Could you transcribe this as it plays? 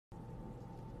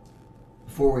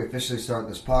Before we officially start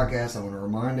this podcast, I want to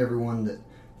remind everyone that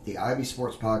the IB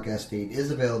Sports podcast feed is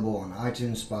available on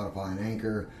iTunes, Spotify, and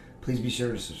Anchor. Please be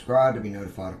sure to subscribe to be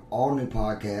notified of all new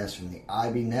podcasts from the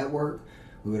IB network.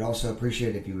 We would also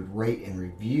appreciate if you would rate and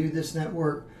review this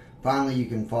network. Finally, you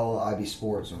can follow IB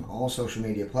Sports on all social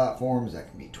media platforms. That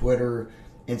can be Twitter,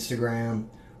 Instagram,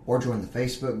 or join the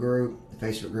Facebook group. The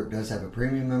Facebook group does have a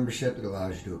premium membership that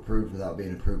allows you to approve without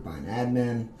being approved by an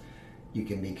admin. You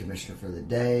can be commissioner for the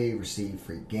day, receive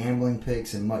free gambling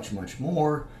picks, and much, much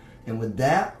more. And with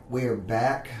that, we are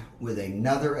back with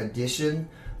another edition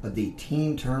of the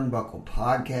Team Turnbuckle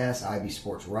podcast, IB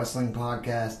Sports Wrestling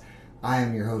Podcast. I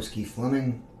am your host, Keith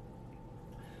Fleming.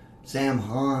 Sam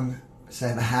Howell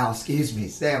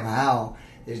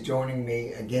is joining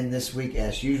me again this week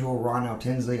as usual. Ronald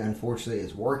Tinsley, unfortunately,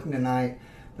 is working tonight,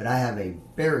 but I have a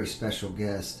very special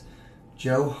guest,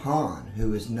 Joe Hahn,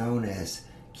 who is known as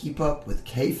Keep Up with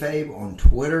Kayfabe on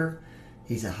Twitter.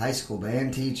 He's a high school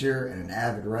band teacher and an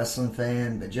avid wrestling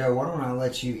fan. But Joe, why don't I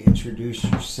let you introduce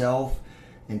yourself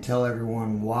and tell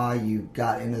everyone why you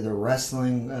got into the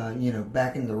wrestling, why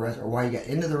you got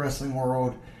into the wrestling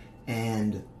world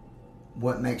and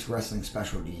what makes wrestling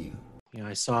special to you.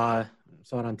 I saw it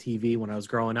on TV when I was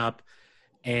growing up,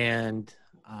 and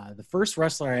the first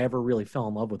wrestler I ever really fell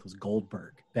in love with was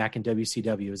Goldberg back in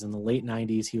WCW. It was in the late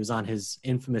 90s. He was on his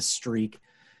infamous streak.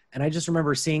 And I just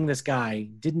remember seeing this guy,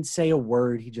 didn't say a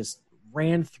word. He just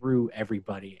ran through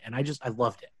everybody. And I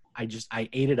loved it. I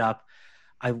ate it up.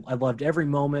 I loved every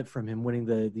moment from him winning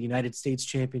the United States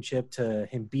Championship to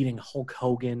him beating Hulk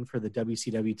Hogan for the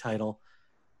WCW title.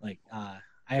 I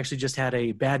actually just had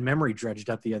a bad memory dredged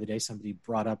up the other day. Somebody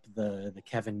brought up the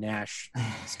Kevin Nash,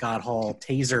 Scott Hall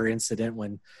taser incident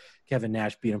when Kevin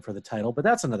Nash beat him for the title. But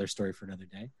that's another story for another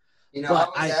day. I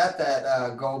was at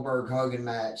that Goldberg-Hogan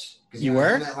match. You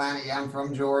were? I'm in Atlanta. Yeah, I'm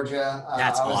from Georgia.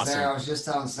 That's I was awesome. there. I was just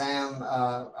telling Sam,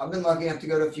 I've been lucky enough to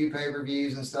go to a few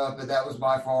pay-per-views and stuff, but that was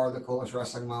by far the coolest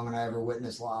wrestling moment I ever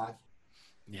witnessed live.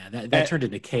 Yeah, that turned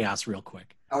into chaos real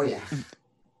quick. Oh, yeah.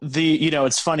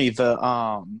 It's funny,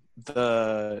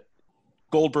 the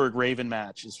Goldberg-Raven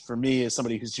match is, for me, as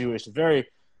somebody who's Jewish, a very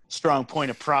strong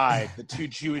point of pride. The two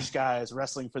Jewish guys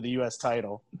wrestling for the U.S.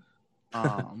 title.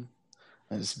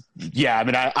 I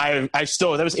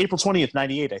still, that was April 20th,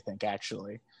 98, I think,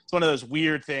 actually. It's one of those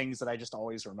weird things that I just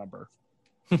always remember.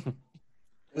 And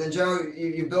then, Joe,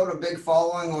 you built a big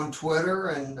following on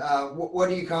Twitter, and what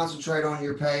do you concentrate on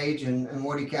your page, and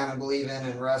what do you kind of believe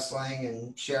in wrestling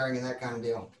and sharing and that kind of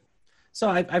deal? So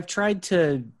I've tried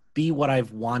to be what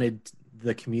I've wanted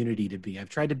the community to be. I've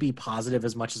tried to be positive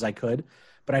as much as I could,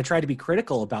 but I try to be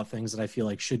critical about things that I feel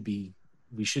like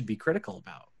we should be critical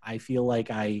about. I feel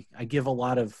like I give a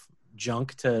lot of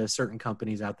junk to certain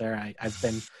companies out there. I've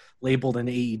been labeled an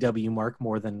AEW mark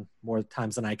more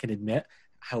times than I can admit.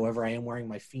 However, I am wearing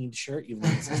my Fiend shirt, even though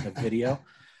this isn't a video.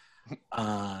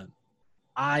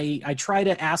 I try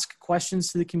to ask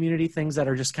questions to the community, things that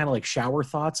are just kind of like shower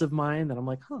thoughts of mine that I'm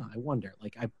like, I wonder.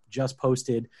 Like I just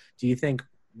posted, do you think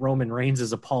Roman Reigns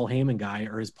is a Paul Heyman guy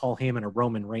or is Paul Heyman a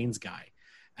Roman Reigns guy?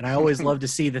 And I always love to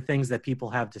see the things that people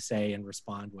have to say and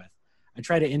respond with. I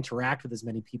try to interact with as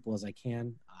many people as I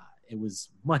can. It was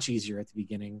much easier at the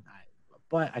beginning,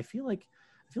 but I feel like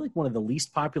one of the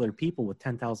least popular people with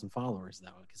 10,000 followers,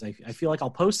 though, because I feel like I'll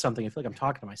post something. I feel like I'm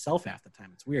talking to myself half the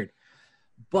time. It's weird.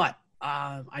 But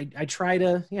I try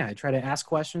to ask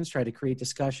questions, try to create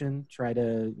discussion, try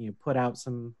to put out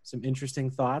some interesting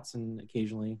thoughts, and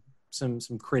occasionally some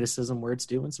criticism where it's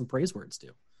due and some praise where it's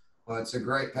due. Well, it's a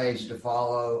great page to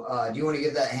follow. Do you want to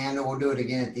give that handle? We'll do it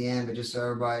again at the end, but just so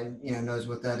everybody knows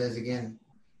what that is again.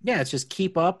 Yeah, it's just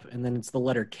Keep Up, and then it's the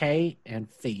letter K and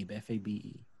Fabe,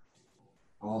 F-A-B-E.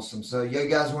 Awesome. So you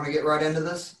guys want to get right into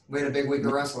this? We had a big week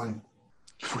of wrestling.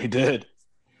 We did.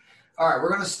 All right, we're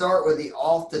going to start with the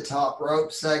Off the Top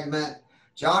Rope segment.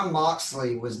 Jon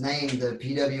Moxley was named the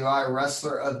PWI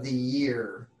Wrestler of the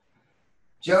Year.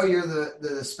 Joe, you're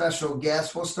the special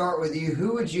guest. We'll start with you.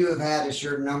 Who would you have had as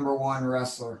your number one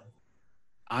wrestler?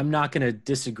 I'm not going to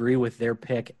disagree with their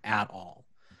pick at all.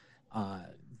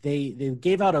 They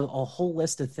gave out a whole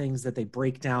list of things that they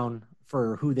break down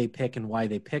for who they pick and why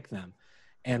they pick them.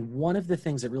 And one of the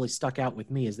things that really stuck out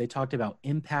with me is they talked about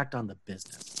impact on the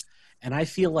business. And I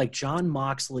feel like Jon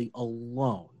Moxley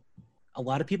alone, a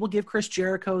lot of people give Chris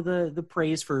Jericho the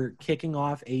praise for kicking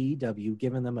off AEW,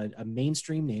 giving them a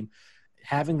mainstream name.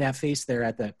 Having that face there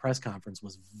at that press conference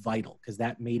was vital because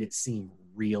that made it seem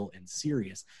real and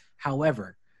serious.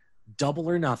 However, Double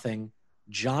or Nothing,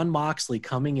 Jon Moxley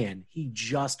coming in, he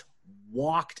just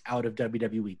walked out of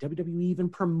WWE. WWE even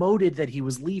promoted that he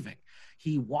was leaving.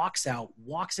 He walks out,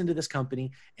 walks into this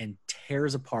company, and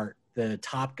tears apart the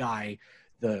top guy,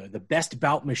 the best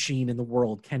bout machine in the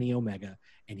world, Kenny Omega,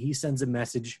 and he sends a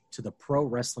message to the pro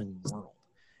wrestling world.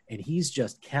 And he's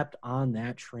just kept on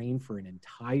that train for an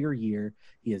entire year.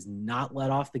 He has not let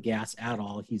off the gas at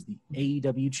all. He's the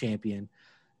AEW champion.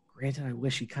 Granted, I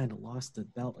wish he kind of lost the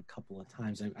belt a couple of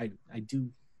times. I do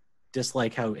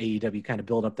dislike how AEW kind of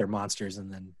build up their monsters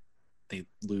and then they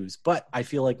lose. But I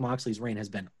feel like Moxley's reign has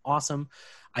been awesome.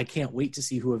 I can't wait to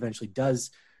see who eventually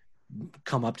does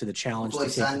come up to the challenge to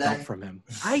take the belt from him.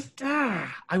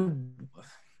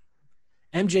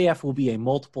 MJF will be a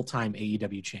multiple-time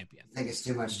AEW champion. I think it's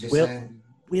too much to say.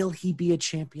 Will he be a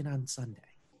champion on Sunday?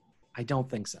 I don't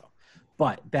think so.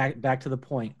 But back to the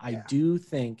point, I do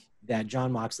think that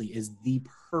Jon Moxley is the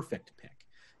perfect pick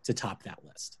to top that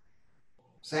list.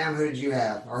 Sam, who did you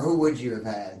have? Or who would you have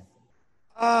had?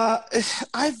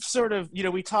 I've sort of,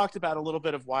 we talked about a little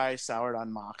bit of why I soured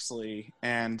on Moxley,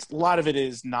 and a lot of it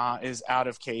is out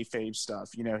of kayfabe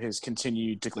stuff, his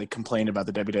continued to complain about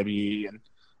the WWE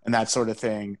and that sort of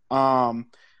thing. I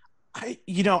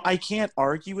can't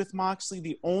argue with Moxley.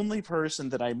 The only person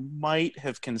that I might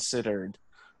have considered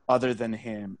other than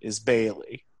him is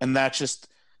Bayley. And that's just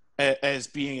as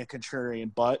being a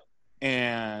contrarian butt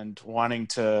and wanting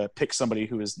to pick somebody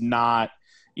who is not,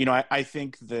 I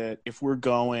think that if we're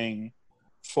going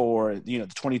for, the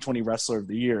 2020 Wrestler of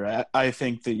the Year, I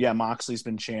think that, Moxley's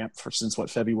been champ since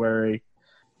February.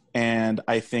 And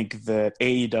I think that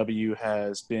AEW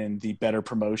has been the better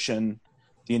promotion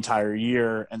the entire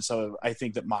year. And so I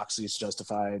think that Moxley is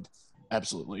justified.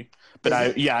 Absolutely. But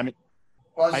I think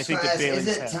that Bayley's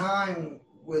is it time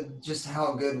with just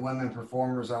how good women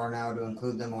performers are now to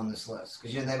include them on this list?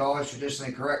 Because, they've always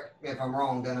traditionally, correct me if I'm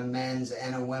wrong, done a men's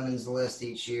and a women's list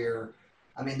each year.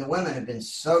 I mean, the women have been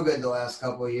so good the last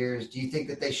couple of years. Do you think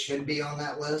that they should be on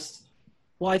that list?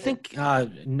 Well, I think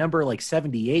number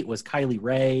 78 was Kylie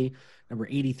Ray. Number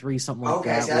 83, something like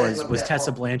that, was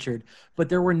Tessa Blanchard. But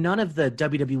there were none of the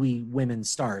WWE women's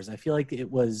stars. I feel like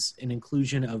it was an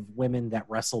inclusion of women that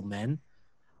wrestle men.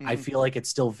 Mm-hmm. I feel like it's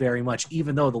still very much,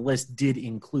 even though the list did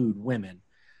include women,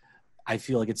 I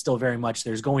feel like it's still very much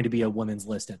there's going to be a women's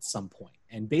list at some point.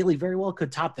 And Bayley very well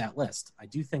could top that list. I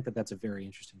do think that that's a very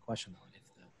interesting question, though,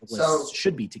 if the list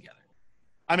should be together.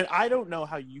 I mean, I don't know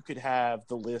how you could have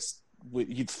the list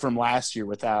from last year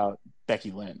without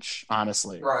Becky Lynch,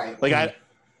 honestly. Right.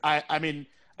 I mean,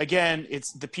 again,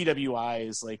 it's the PWI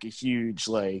is a huge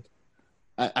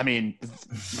I'm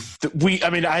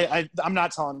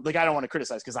not telling I don't want to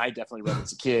criticize because I definitely read it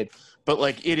as a kid, but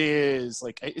it is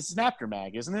it's an Apter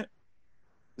mag, isn't it?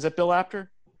 Is that Bill Apter?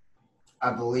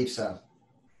 I believe so.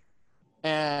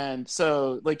 And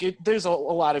so there's a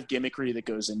lot of gimmickry that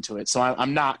goes into it. So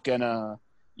I'm not gonna.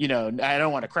 I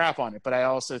don't want to crap on it, but I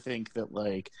also think that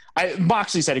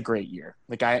Moxley's had a great year.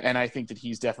 I think that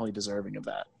he's definitely deserving of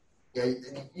that. Yeah,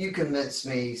 you convinced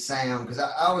me, Sam, because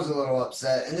I was a little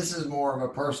upset, and this is more of a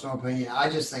personal opinion. I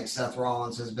just think Seth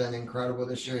Rollins has been incredible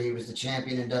this year. He was the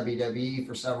champion in WWE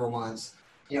for several months.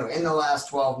 In the last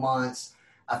 12 months,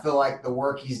 I feel like the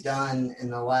work he's done in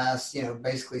the last,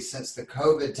 basically since the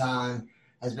COVID time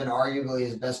has been arguably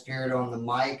his best period on the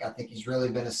mic. I think he's really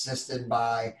been assisted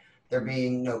by there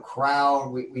being no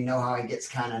crowd. We know how he gets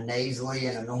kind of nasally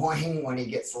and annoying when he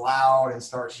gets loud and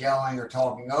starts yelling or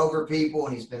talking over people,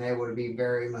 and he's been able to be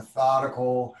very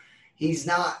methodical. He's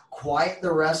not quite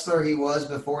the wrestler he was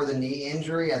before the knee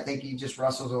injury. I think he just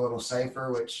wrestles a little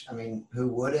safer, which, who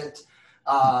wouldn't?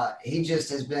 He just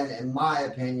has been, in my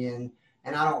opinion,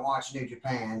 and I don't watch New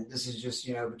Japan. This is just,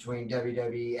 between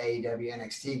WWE, AEW,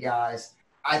 NXT guys.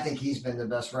 I think he's been the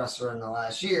best wrestler in the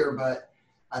last year, but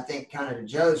I think kind of to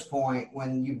Joe's point,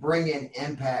 when you bring in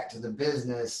Impact to the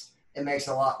business, it makes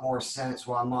a lot more sense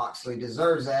why Moxley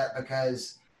deserves that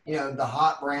because, the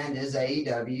hot brand is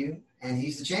AEW and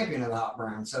he's the champion of the hot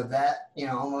brand. So that,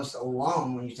 almost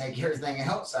alone, when you take everything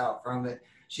else out from it,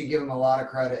 should give him a lot of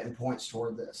credit and points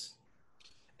toward this.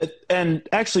 And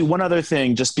actually one other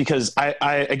thing, just because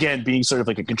I again, being sort of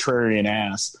a contrarian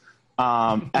ass,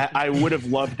 I would have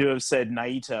loved to have said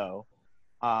Naito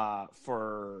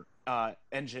for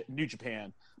New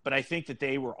Japan, but I think that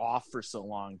they were off for so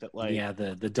long that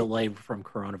the delay from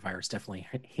coronavirus definitely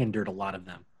hindered a lot of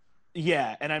them.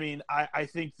 Yeah, and I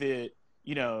think that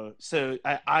so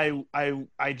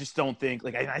I just don't think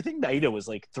I think Naito was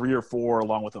 3 or 4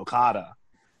 along with Okada,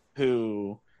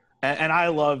 who and I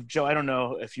love Joe. I don't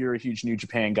know if you're a huge New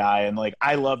Japan guy, and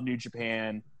I love New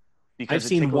Japan because I've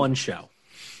seen one show.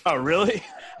 Oh, really?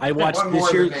 I watched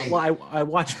this year. Well, I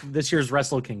watched this year's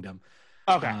Wrestle Kingdom.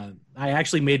 Okay. I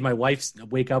actually made my wife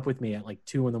wake up with me at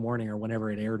 2 a.m. or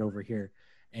whenever it aired over here,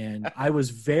 And I was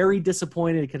very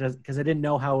disappointed because I didn't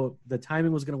know how the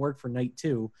timing was going to work for night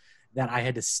 2, that I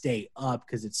had to stay up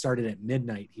because it started at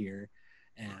midnight here.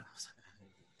 And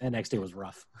that next day was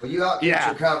rough. Well, you outdid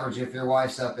your coverage if your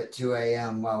wife's up at 2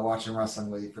 a.m. Watching wrestling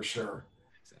with you, for sure.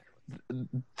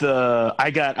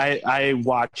 I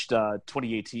watched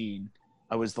 2018.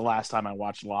 I was the last time I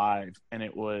watched live, and I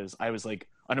was like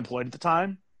unemployed at the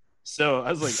time. So I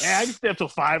was like, hey, I can stay up till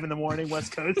 5 a.m.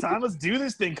 West Coast time. Let's do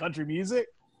this thing, country music.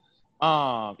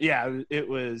 It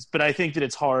was, but I think that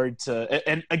it's hard to,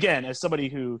 and again, as somebody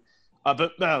who, back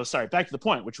to the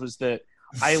point, which was that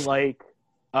I like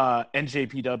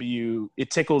NJPW.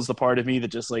 It tickles the part of me that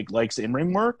just likes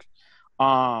in-ring work.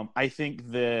 I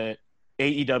think that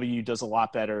AEW does a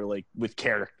lot better with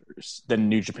characters than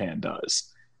New Japan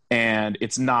does. And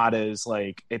it's not as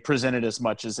it presented as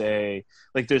much as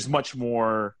there's much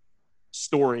more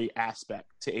story aspect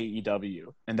to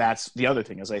AEW. And that's the other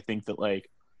thing, is I think that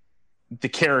the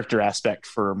character aspect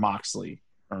for Moxley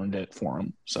earned it for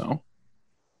him. So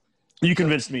you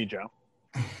convinced me, Joe.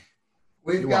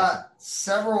 We've got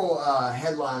several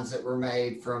headlines that were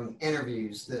made from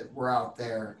interviews that were out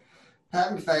there.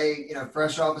 Pat McAfee,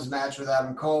 fresh off his match with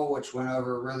Adam Cole, which went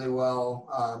over really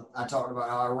well. I talked about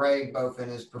how I raved both in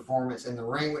his performance in the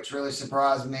ring, which really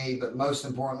surprised me, but most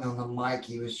importantly on the mic,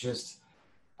 he was just,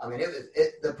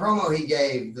 the promo he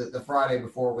gave the Friday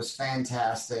before was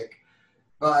fantastic.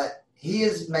 But he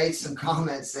has made some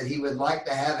comments that he would like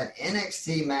to have an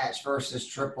NXT match versus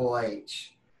Triple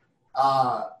H.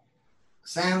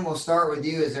 Sam, we'll start with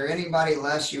you. Is there anybody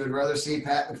less you would rather see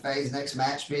Pat McAfee's next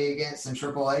match be against than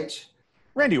Triple H?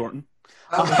 Randy Orton.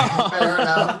 Okay, fair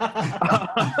enough.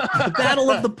 The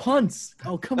battle of the punts.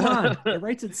 Oh, come on. It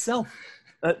writes itself.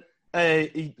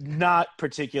 Not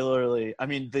particularly. I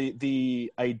mean,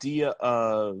 the idea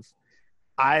of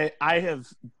I have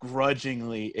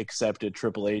grudgingly accepted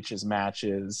Triple H's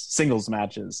singles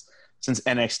matches, since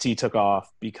NXT took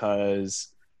off, because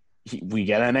we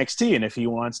get NXT, and if he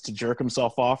wants to jerk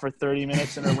himself off for 30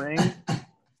 minutes in a ring,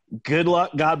 good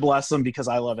luck. God bless him, because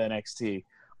I love NXT.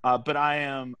 But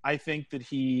I think that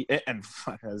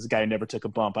this guy never took a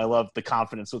bump. I love the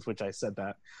confidence with which I said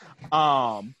that.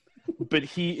 But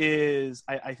he is,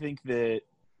 I think that,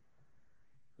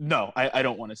 no, I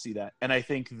don't want to see that. And I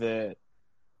think that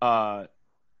I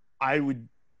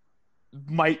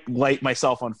might light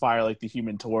myself on fire like the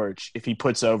Human Torch if he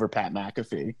puts over Pat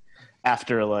McAfee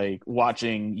after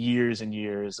watching years and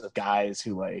years of guys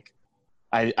who I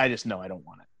just know I don't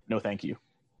want it. No, thank you.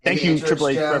 Thank you, Triple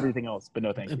H, for everything else, but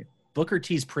no, thank you. Booker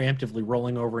T's preemptively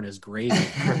rolling over in his grave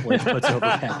if Triple H puts over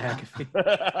Pat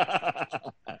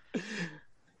McAfee.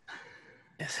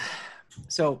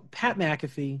 So Pat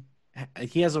McAfee,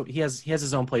 he has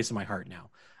his own place in my heart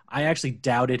now. I actually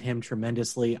doubted him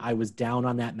tremendously. I was down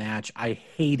on that match. I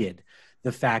hated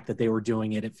the fact that they were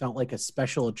doing it. It felt like a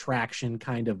special attraction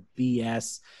kind of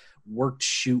BS worked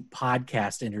shoot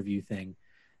podcast interview thing.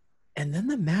 And then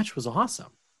the match was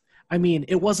awesome. I mean,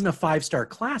 it wasn't a 5-star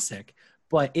classic,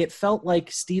 but it felt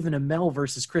like Stephen Amell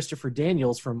versus Christopher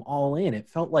Daniels from All In. It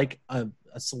felt like a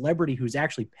celebrity who's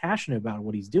actually passionate about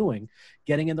what he's doing,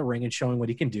 getting in the ring and showing what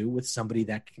he can do with somebody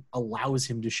that allows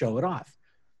him to show it off.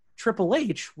 Triple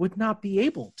H would not be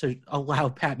able to allow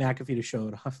Pat McAfee to show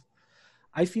it off.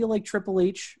 I feel like Triple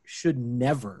H should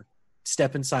never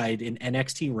step inside an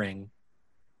NXT ring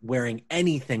wearing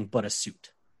anything but a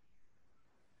suit.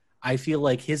 I feel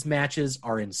like his matches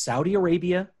are in Saudi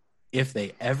Arabia. If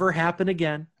they ever happen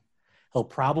again, he'll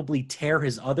probably tear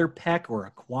his other pec or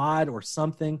a quad or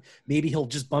something. Maybe he'll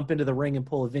just bump into the ring and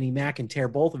pull a Vinnie Mac and tear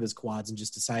both of his quads and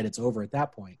just decide it's over at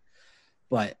that point.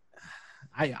 But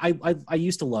I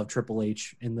used to love Triple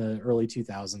H in the early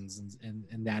 2000s and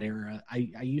in that era. I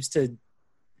used to,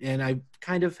 and I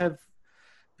kind of have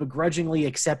begrudgingly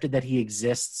accepted that he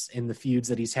exists in the feuds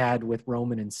that he's had with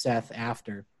Roman and Seth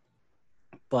after.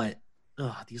 But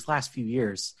these last few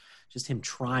years, just him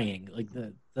trying,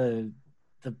 the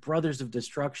Brothers of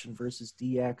Destruction versus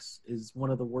DX is one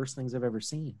of the worst things I've ever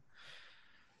seen.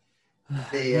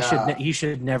 He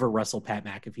should never wrestle Pat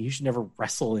McAfee. He should never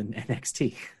wrestle in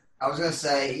NXT. I was going to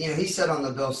say, he said on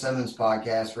the Bill Simmons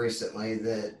podcast recently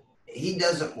that he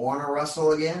doesn't want to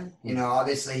wrestle again.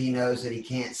 Obviously he knows that he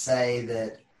can't say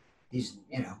that he's,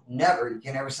 you can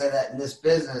never say that in this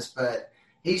business, but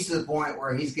he's to the point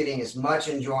where he's getting as much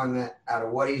enjoyment out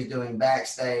of what he's doing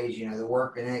backstage, the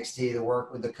work in NXT, the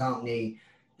work with the company,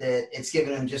 that it's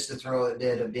given him just the thrill it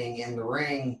did of being in the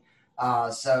ring.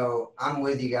 So I'm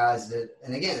with you guys that,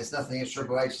 and again, it's nothing against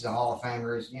Triple H. He's a Hall of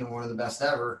Famer. He's, one of the best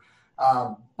ever.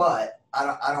 But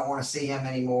I don't want to see him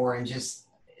anymore. And just,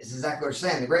 it's exactly what you're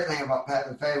saying. The great thing about Pat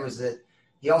McAfee was that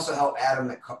he also helped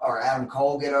Adam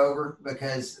Cole get over,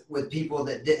 because with people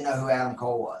that didn't know who Adam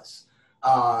Cole was.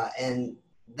 And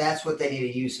that's what they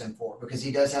need to use him for, because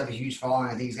he does have a huge following.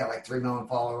 I think he's got like 3 million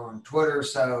followers on Twitter.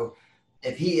 So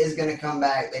if he is going to come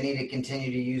back, they need to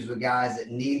continue to use the guys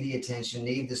that need the attention,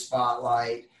 need the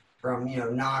spotlight from,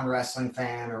 non-wrestling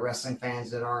fan or wrestling fans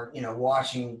that aren't,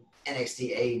 watching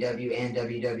NXT, AEW, and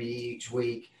WWE each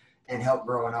week, and help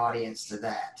grow an audience to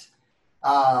that.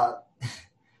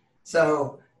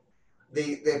 So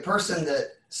the person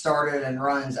that started and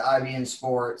runs IBN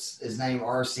Sports is named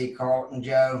RC Carlton,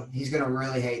 Joe. He's going to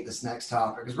really hate this next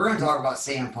topic, because we're going to talk about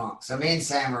CM Punk. So me and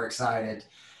Sam are excited.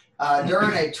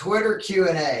 During a Twitter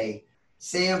Q&A,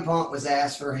 CM Punk was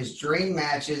asked for his dream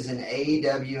matches in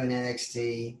AEW and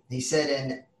NXT. He said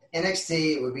in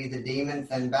NXT it would be the Demon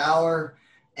Finn Balor,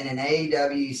 and in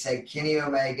AEW he said Kenny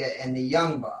Omega and the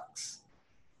Young Bucks.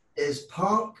 Is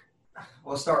Punk –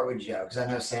 we'll start with Joe, because I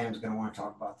know Sam's going to want to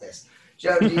talk about this.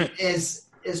 Joe, is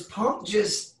Punk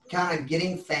just kind of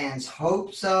getting fans'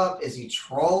 hopes up? Is he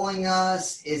trolling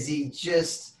us? Is he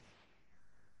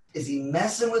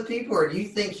messing with people, or do you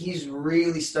think he's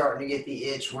really starting to get the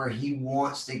itch where he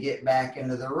wants to get back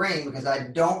into the ring? Because I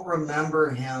don't remember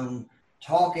him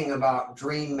talking about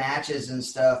dream matches and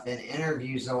stuff in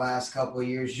interviews the last couple of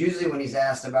years. Usually when he's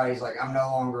asked about it, he's like, I'm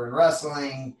no longer in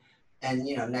wrestling, and,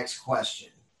 next question.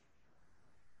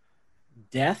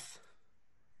 Death,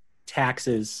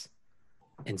 taxes,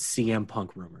 and CM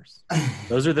Punk rumors.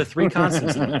 Those are the 3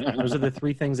 constants. Those are the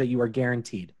 3 things that you are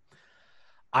guaranteed.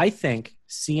 I think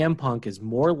CM Punk is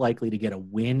more likely to get a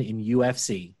win in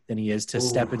UFC than he is to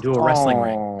step into a wrestling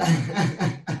ring.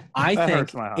 I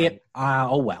think it.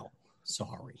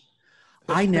 Sorry.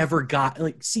 I never got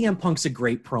CM Punk's a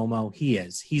great promo. He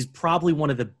is. He's probably one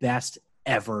of the best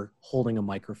ever holding a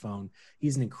microphone.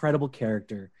 He's an incredible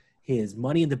character. His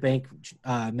Money in the Bank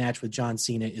match with John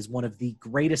Cena is one of the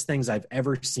greatest things I've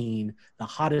ever seen, the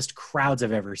hottest crowds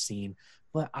I've ever seen.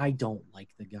 But I don't like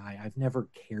the guy. I've never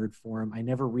cared for him. I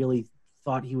never really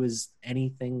thought he was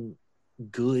anything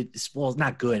good. Well,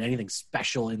 not good, anything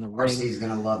special in the ring. RC's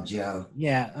going to love Joe.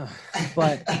 Yeah,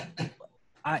 but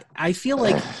I feel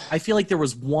like there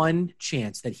was one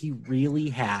chance that he really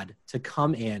had to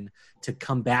come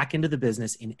back into the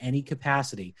business in any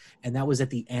capacity, and that was at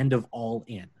the end of All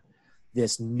In.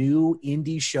 This new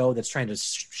indie show that's trying to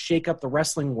shake up the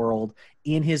wrestling world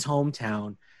in his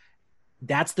hometown.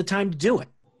 That's the time to do it.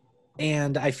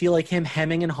 And I feel like him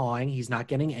hemming and hawing, he's not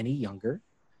getting any younger.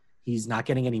 He's not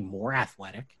getting any more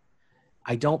athletic.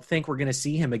 I don't think we're going to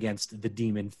see him against the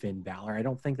Demon Finn Balor. I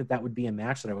don't think that would be a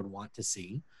match that I would want to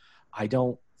see. I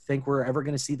don't think we're ever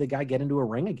going to see the guy get into a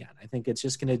ring again. I think it's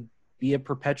just going to be a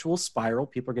perpetual spiral.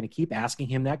 People are going to keep asking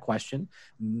him that question.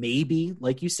 Maybe,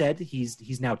 like you said,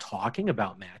 he's now talking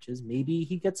about matches. Maybe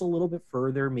he gets a little bit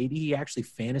further. Maybe he actually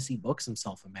fantasy books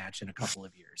himself a match in a couple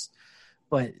of years.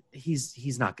 But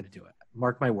he's not going to do it.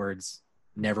 Mark my words,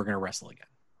 never going to wrestle again.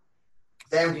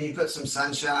 Sam, can you put some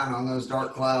sunshine on those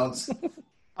dark clouds?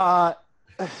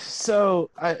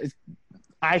 So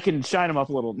I can shine him up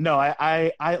a little. No,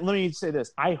 I let me say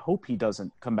this. I hope he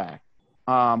doesn't come back.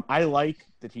 I like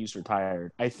that he's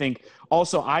retired. I think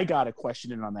also I got a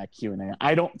question in on that Q&A.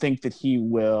 I don't think that he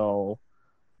will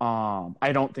come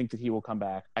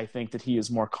back. I think that he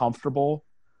is more comfortable.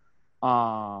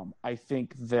 I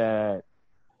think that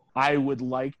I would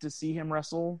like to see him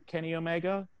wrestle Kenny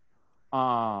Omega,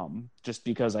 just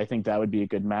because I think that would be a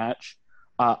good match.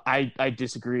 I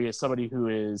disagree as somebody who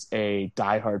is a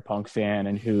diehard Punk fan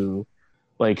and who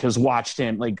has watched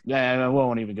him. I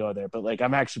won't even go there, but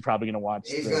I'm actually probably going to watch.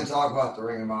 He's going to talk about the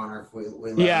Ring of Honor if we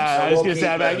let yeah, him. So I was going to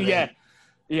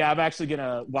say, I'm actually going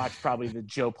to watch probably the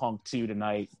Joe Punk 2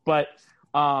 tonight. But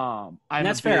and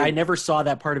that's fair. I never saw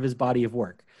that part of his body of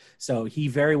work. So he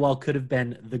very well could have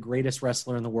been the greatest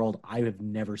wrestler in the world. I have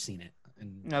never seen it.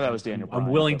 And no, that was Daniel Bryan.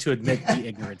 I'm willing to admit the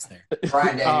ignorance there.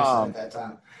 Bryan Danielson at that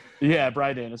time. Yeah,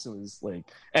 Bryan Danielson was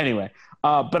anyway.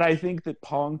 But I think that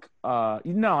Punk,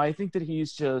 I think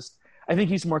that I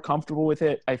think he's more comfortable with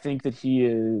it. I think that he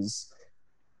is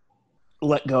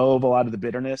let go of a lot of the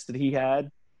bitterness that he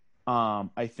had.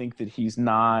 I think that he's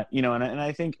not, and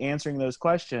I think answering those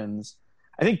questions,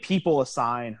 I think people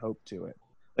assign hope to it.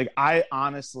 I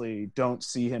honestly don't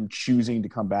see him choosing to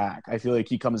come back. I feel like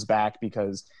he comes back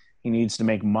because he needs to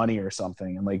make money or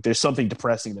something. And there's something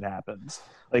depressing that happens.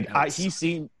 He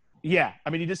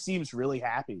just seems really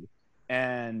happy.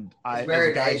 And he's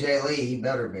married to AJ Lee. He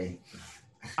better be.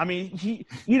 I mean, he,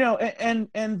 and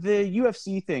the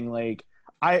UFC thing,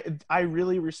 I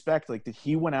really respect, that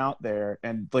he went out there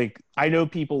and, I know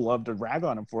people love to rag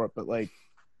on him for it, but,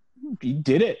 he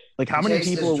did it. How many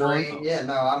people Yeah,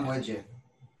 no, I'm with you.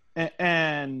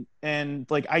 and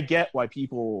like I get why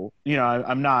people,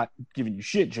 I'm not giving you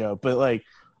shit, Joe, but like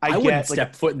I get wouldn't like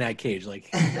step foot in that cage.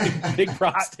 Like big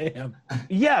props to him.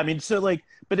 yeah, I mean, so like,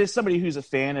 but as somebody who's a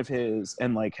fan of his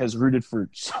and like has rooted for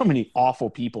so many awful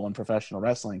people in professional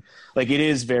wrestling, like it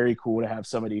is very cool to have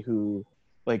somebody who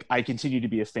like I continue to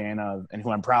be a fan of and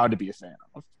who I'm proud to be a fan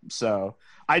of. So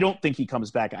I don't think he comes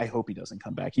back. I hope he doesn't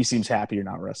come back. He seems happy you're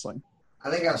not wrestling.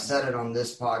 I think I've said it on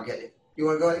this podcast. You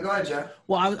want to go ahead? Go ahead, Jeff.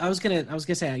 Well, I was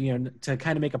gonna say, to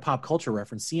kind of make a pop culture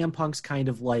reference, CM Punk's kind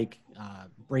of like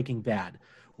Breaking Bad,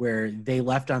 where they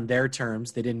left on their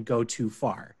terms, they didn't go too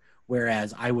far.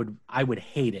 Whereas I would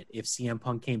hate it if CM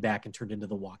Punk came back and turned into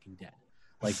The Walking Dead,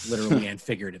 like literally and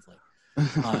figuratively.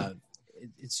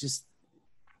 It's just,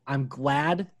 I'm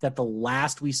glad that the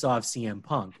last we saw of CM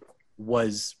Punk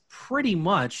was pretty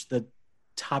much the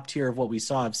top tier of what we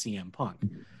saw of CM Punk,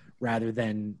 rather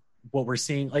than what we're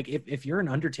seeing. Like if you're an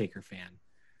Undertaker fan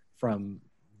from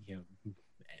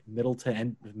middle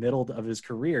of his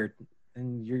career,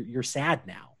 then you're sad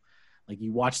now. Like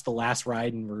you watched the last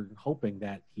ride and we're hoping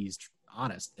that he's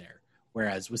honest there.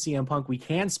 Whereas with CM Punk, we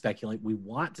can speculate. We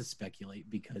want to speculate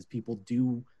because people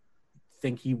do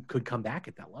think he could come back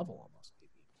at that level almost.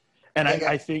 And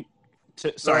I think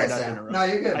sorry, not to interrupt. No,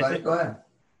 you're good, buddy. Go ahead.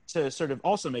 To sort of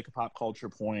also make a pop culture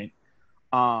point,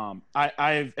 I'm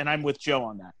with Joe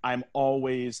on that. I'm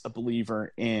always a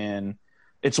believer in.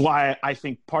 It's why I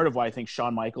think part of why I think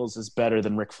Shawn Michaels is better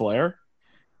than Ric Flair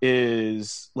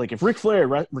is like if Ric Flair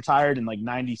retired in like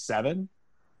 '97,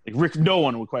 like no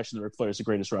one would question that Ric Flair is the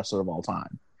greatest wrestler of all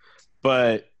time.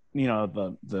 But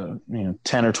the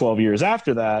 10 or 12 years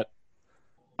after that,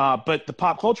 but the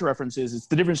pop culture reference is it's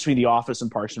the difference between The Office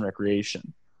and Parks and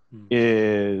Recreation.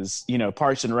 Is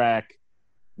Parks and Rec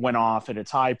went off at its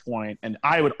high point, and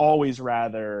I would always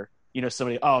rather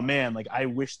somebody, oh man, like I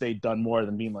wish they'd done more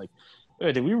than being like,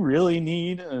 hey, did we really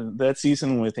need that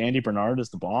season with Andy Bernard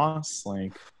as the boss?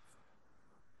 Like,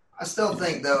 I still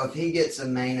think though if he gets a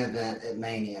main event at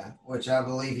Mania, which I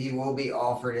believe he will be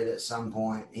offered it at some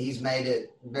point, he's made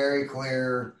it very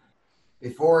clear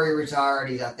before he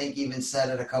retired. I think even said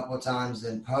it a couple of times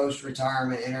in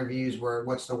post-retirement interviews where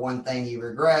what's the one thing he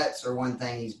regrets or one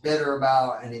thing he's bitter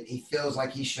about, and he feels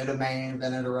like he should have main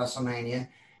evented a WrestleMania.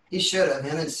 He should have.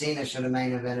 Him and Cena should have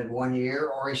main evented one year,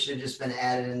 or he should have just been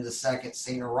added in the second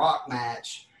Cena Rock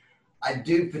match. I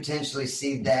do potentially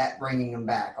see that bringing him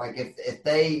back. Like if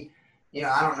they,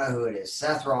 I don't know who it is,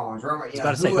 Seth Rollins. Remember, I was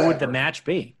about to say, who would the match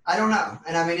be? I don't know.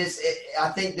 And I mean, I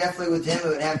think definitely with him, it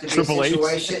would have to be Triple a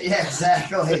situation. H. Yeah,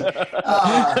 exactly.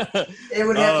 It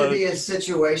would have to be a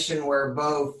situation where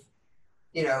both,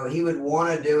 he would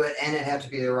want to do it and it'd have to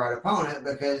be the right opponent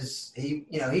because he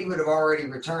would have already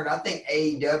returned. I think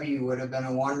AEW would have been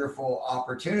a wonderful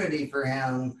opportunity for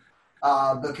him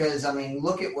because, I mean,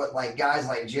 look at what like guys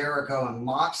like Jericho and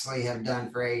Moxley have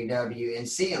done for AEW and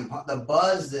CM Punk, the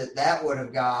buzz that would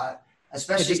have got,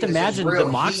 especially just imagine the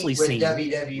Moxley scene with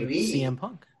WWE. With CM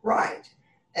Punk. Right.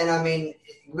 And I mean,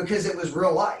 because it was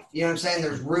real life, you know what I'm saying?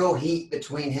 There's real heat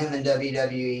between him and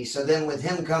WWE. So then with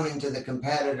him coming to the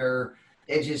competitor,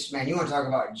 it just, man, you want to talk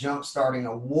about jump starting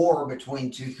a war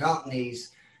between two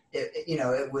companies.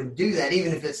 It would do that,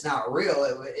 even if it's not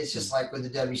real. It's just like with the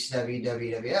WCW,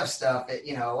 WWF stuff.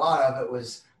 A lot of it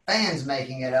was fans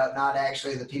making it up, not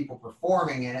actually the people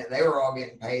performing in it. They were all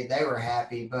getting paid. They were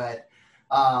happy. But,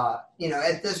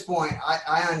 at this point,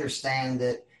 I understand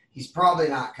that he's probably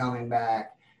not coming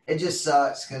back. It just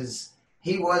sucks because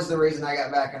he was the reason I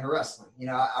got back into wrestling.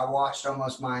 I watched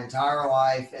almost my entire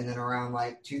life, and then around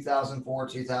like 2004,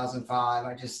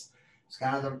 2005, it's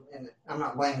kind of I'm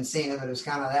not blaming Cena, but it was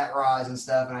kind of that rise and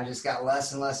stuff, and I just got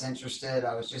less and less interested.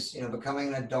 I was just, becoming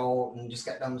an adult and just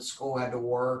got done with school, had to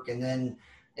work, and then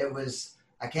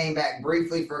I came back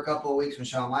briefly for a couple of weeks when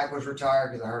Shawn Michaels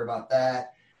retired because I heard about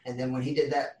that. And then when he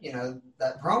did that,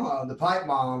 that promo, the pipe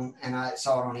bomb, and I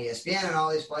saw it on ESPN and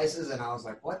all these places, and I was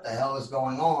like, what the hell is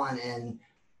going on? And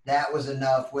that was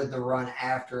enough with the run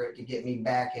after it to get me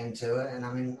back into it. And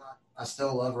I mean, I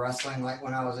still love wrestling like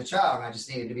when I was a child, and I just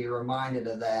needed to be reminded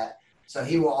of that. So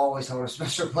he will always hold a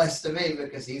special place to me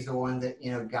because he's the one that,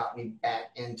 got me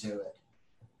back into it.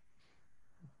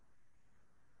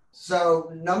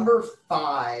 So number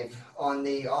 5 on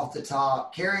the off the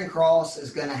top, Karrion Kross is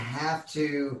going to have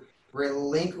to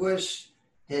relinquish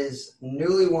his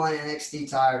newly won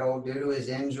NXT title due to his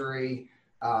injury.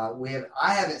 I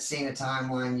haven't seen a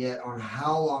timeline yet on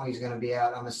how long he's going to be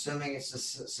out. I'm assuming it's the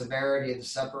severity of the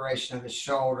separation of his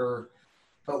shoulder,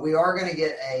 but we are going to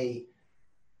get a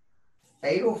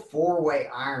fatal 4-way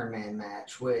Iron Man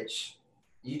match, which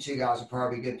you two guys are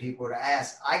probably good people to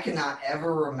ask. I cannot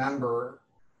ever remember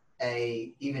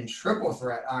a even triple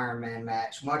threat Iron Man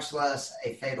match, much less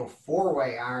a fatal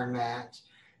 4-way Iron match.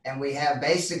 And we have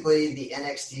basically the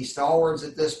NXT stalwarts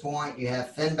at this point. You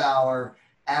have Finn Balor,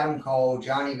 Adam Cole,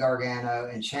 Johnny Gargano,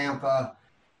 and Ciampa.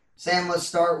 Sam, let's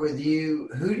start with you.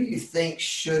 Who do you think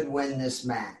should win this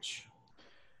match?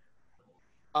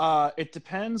 It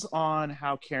depends on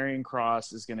how Karrion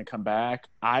Kross is going to come back.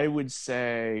 I would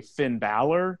say Finn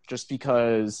Balor, just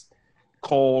because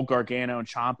Cole, Gargano, and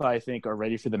Ciampa, I think, are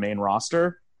ready for the main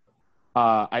roster.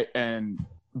 But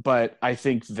I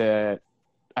think that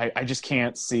I just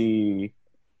can't see.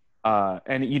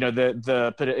 And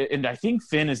I think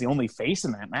Finn is the only face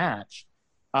in that match,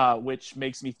 which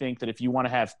makes me think that if you want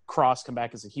to have Kross come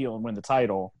back as a heel and win the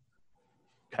title,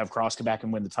 have Kross come back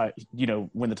and win the title,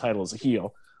 win the title as a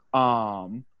heel.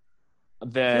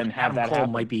 Then have Adam that Cole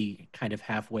happen. might be kind of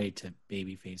halfway to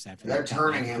babyface after They're that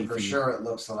turning him for feud. sure, it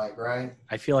looks like, right?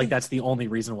 I feel like that's the only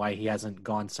reason why he hasn't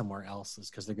gone somewhere else is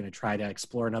because they're going to try to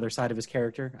explore another side of his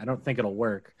character. I don't think it'll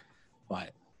work,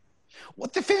 but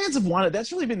What the fans have wanted,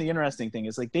 that's really been the interesting thing,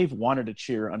 is like they've wanted to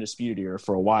cheer Undisputed Era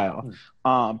for a while.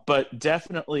 But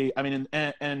definitely, I mean,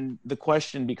 and the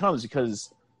question becomes,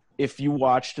 because if you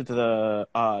watched the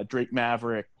Drake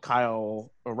Maverick,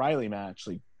 Kyle O'Reilly match,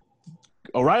 like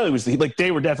O'Reilly was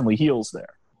they were definitely heels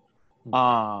there.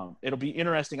 It'll be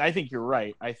interesting. I think you're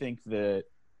right. I think that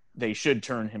they should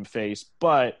turn him face,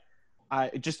 but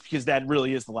just because that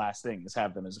really is the last thing, is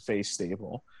have them as a face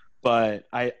stable. But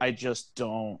I just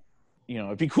don't,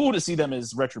 it'd be cool to see them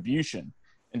as Retribution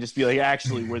and just be like,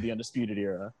 actually, we're the Undisputed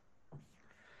Era.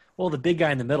 well, the big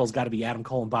guy in the middle's got to be Adam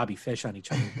Cole and Bobby Fish on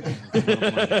each other. I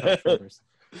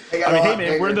mean, hey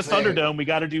man, we're in the Thunderdome. We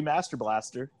got to do Master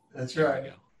Blaster. That's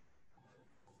right.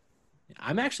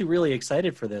 I'm actually really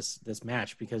excited for this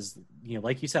match because,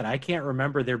 like you said, I can't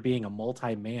remember there being a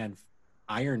multi-man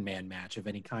Iron Man match of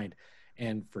any kind.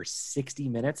 And for 60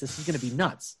 minutes, this is going to be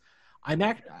nuts.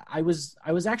 I was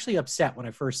actually upset when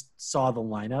I first saw the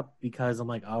lineup because I'm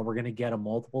like, oh, we're going to get a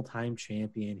multiple time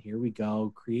champion. Here we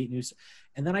go. Create new.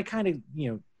 And then I kind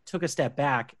of, took a step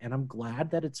back, and I'm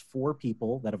glad that it's 4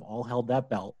 people that have all held that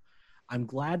belt. I'm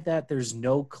glad that there's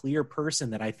no clear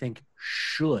person that I think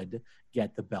should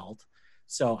get the belt.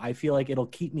 So I feel like it'll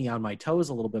keep me on my toes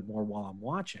a little bit more while I'm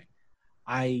watching.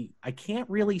 I can't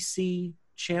really see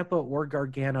Ciampa or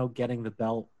Gargano getting the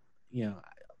belt.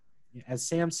 As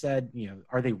Sam said,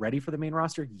 are they ready for the main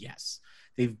roster? Yes.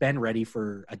 They've been ready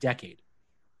for a decade.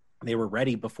 They were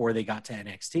ready before they got to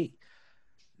NXT.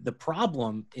 The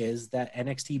problem is that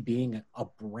NXT being a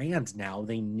brand now,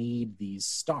 they need these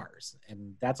stars.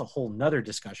 And that's a whole nother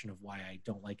discussion of why I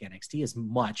don't like NXT as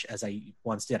much as I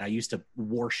once did. I used to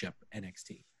worship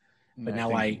NXT. But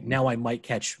now I might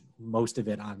catch most of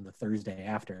it on the Thursday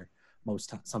after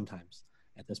sometimes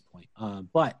at this point.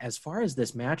 But as far as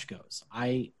this match goes,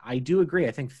 I do agree.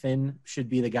 I think Finn should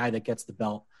be the guy that gets the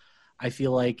belt. I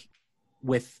feel like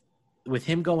with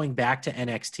him going back to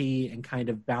NXT and kind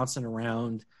of bouncing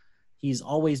around, he's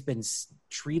always been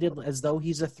treated as though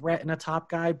he's a threat and a top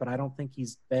guy, but I don't think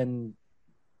he's been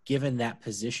given that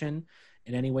position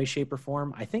in any way, shape, or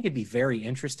form. I think it'd be very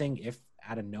interesting if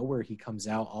out of nowhere he comes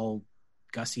out all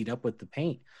gussied up with the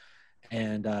paint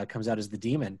and comes out as the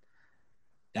Demon.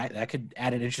 That could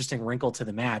add an interesting wrinkle to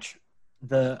the match.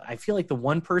 I feel like the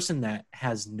one person that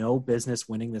has no business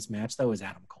winning this match, though, is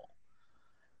Adam Cole.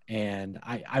 And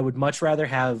I would much rather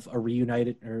have a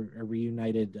reunited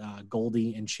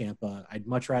Goldie and Ciampa. I'd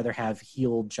much rather have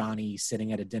heel Johnny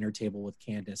sitting at a dinner table with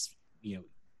Candice,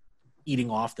 eating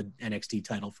off the NXT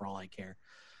title for all I care.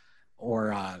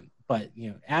 But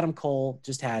Adam Cole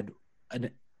just had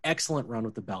an excellent run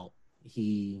with the belt.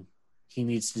 He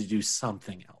needs to do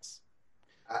something else.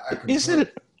 Isn't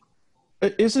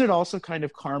it also kind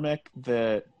of karmic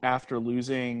that after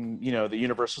losing, the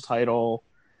Universal title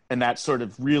and that sort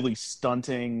of really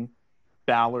stunting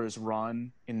Balor's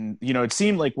run, and it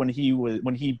seemed like when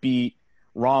he beat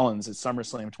Rollins at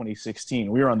SummerSlam 2016,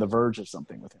 we were on the verge of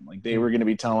something with him. Like they were going to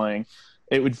be telling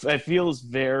it feels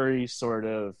very sort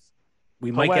of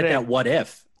we might get that what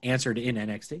if answered in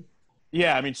NXT.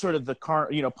 Yeah, I mean, sort of the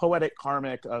poetic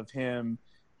karmic of him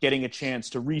getting a chance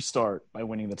to restart by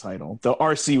winning the title. The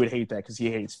RC would hate that because he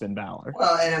hates Finn Balor.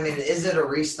 Well, and I mean, is it a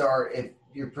restart if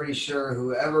you're pretty sure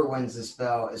whoever wins this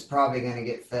belt is probably going to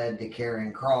get fed to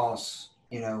Karrion Kross,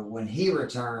 when he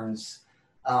returns?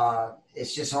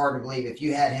 It's just hard to believe if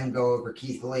you had him go over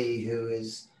Keith Lee, who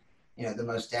is, the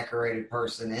most decorated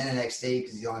person in NXT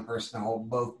because he's the only person to hold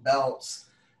both belts.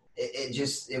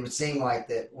 It would seem like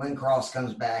that when Kross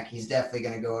comes back, he's definitely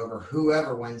going to go over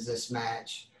whoever wins this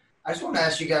match. I just want to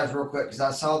ask you guys real quick because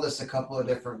I saw this a couple of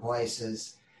different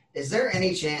places. Is there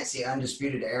any chance the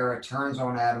Undisputed Era turns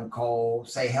on Adam Cole,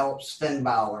 say helps Finn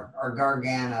Balor or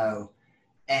Gargano,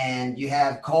 and you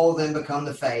have Cole then become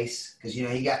the face because,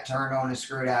 he got turned on and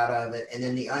screwed out of it, and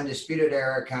then the Undisputed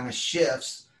Era kind of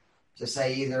shifts to,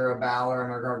 say, either a Balor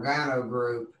and a Gargano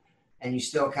group, and you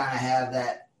still kind of have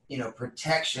that,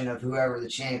 protection of whoever the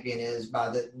champion is by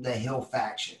the heel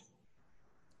faction?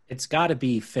 It's got to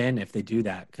be Finn if they do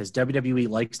that, because WWE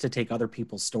likes to take other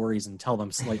people's stories and tell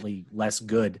them slightly less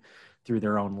good through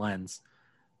their own lens.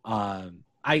 I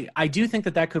do think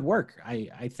that could work.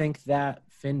 I think that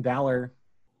Finn Balor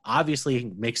obviously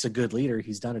makes a good leader.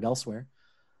 He's done it elsewhere.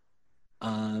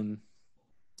 Adam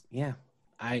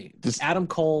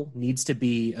Cole needs to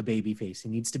be a babyface. He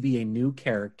needs to be a new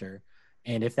character.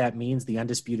 And if that means the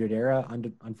Undisputed Era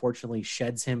unfortunately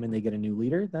sheds him and they get a new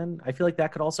leader, then I feel like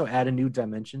that could also add a new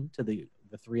dimension to the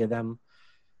three of them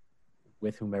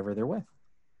with whomever they're with.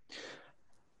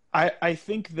 I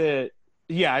think that,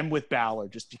 I'm with Balor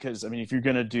just because, if you're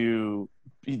going to do,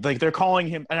 like, they're calling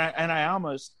him, and I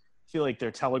almost feel like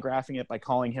they're telegraphing it by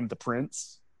calling him the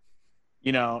Prince,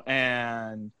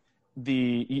 and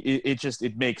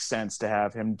it makes sense to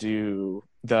have him do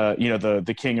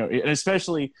the king, and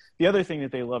especially the other thing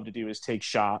that they love to do is take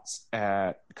shots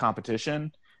at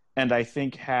competition, and I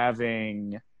think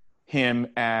having him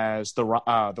as the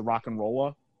rock and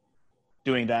roller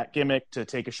doing that gimmick to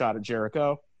take a shot at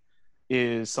Jericho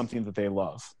is something that they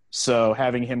love. So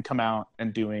having him come out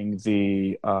and doing with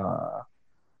the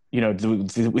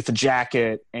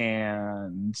jacket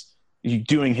and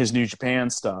doing his New Japan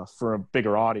stuff for a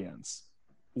bigger audience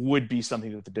would be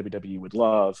something that the WWE would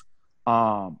love.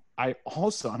 I'm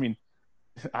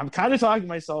kind of talking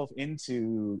myself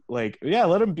into, like,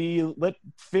 let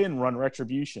Finn run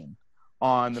Retribution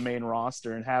on the main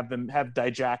roster and have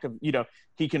Dijak,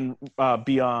 he can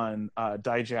be on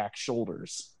Dijak's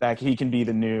shoulders. That he can be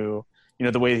the new,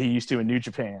 the way he used to in New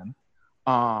Japan.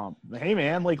 Hey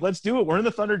man, like, let's do it. We're in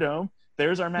the Thunderdome.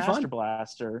 There's our Master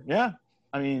Blaster. Yeah.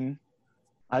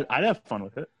 I'd have fun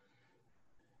with it.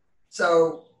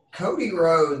 So Cody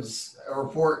Rhodes, a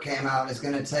report came out, is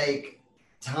going to take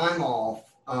time off.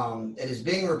 It is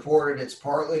being reported it's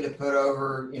partly to put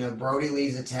over, Brody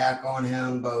Lee's attack on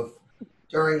him both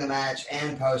during the match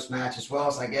and post-match, as well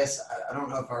as, I guess, I don't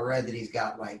know if I read that he's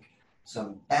got, like,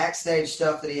 some backstage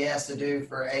stuff that he has to do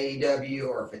for AEW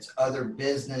or if it's other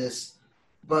business.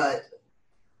 But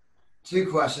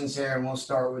two questions here, and we'll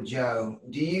start with Joe.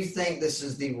 Do you think this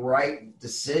is the right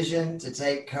decision to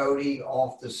take Cody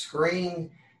off the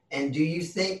screen? And do you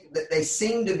think that they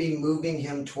seem to be moving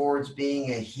him towards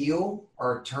being a heel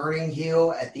or turning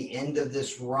heel at the end of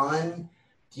this run?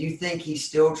 Do you think he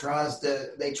still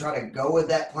they try to go with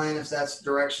that plan if that's the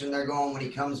direction they're going when he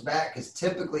comes back? Because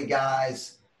typically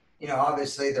guys,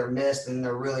 obviously they're missed and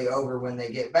they're really over when they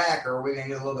get back, or are we going to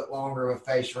get a little bit longer of a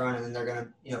face run and then they're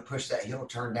going to, push that heel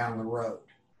turn down the road?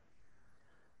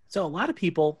 So a lot of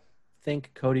people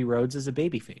think Cody Rhodes is a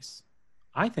babyface.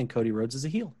 I think Cody Rhodes is a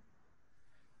heel.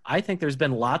 I think there's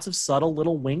been lots of subtle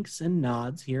little winks and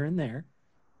nods here and there.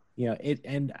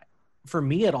 And for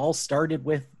me, it all started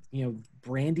with,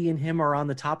 Brandy and him are on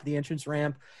the top of the entrance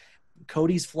ramp.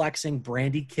 Cody's flexing.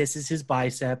 Brandy kisses his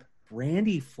bicep.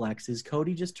 Brandy flexes.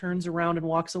 Cody just turns around and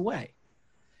walks away.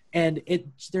 And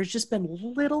there's just been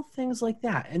little things like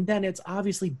that. And then it's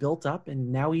obviously built up, and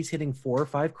now he's hitting 4 or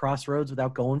 5 crossroads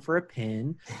without going for a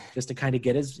pin just to kind of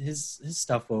get his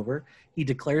stuff over. He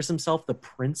declares himself the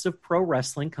Prince of Pro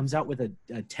Wrestling, comes out with a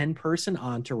 10-person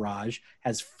entourage,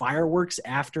 has fireworks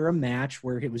after a match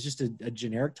where it was just a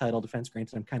generic title defense.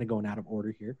 Granted, I'm kind of going out of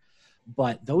order here.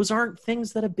 But those aren't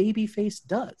things that a babyface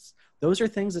does. Those are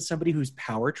things that somebody who's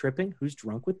power tripping, who's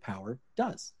drunk with power,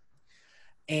 does.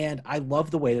 And I love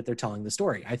the way that they're telling the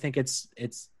story. I think it's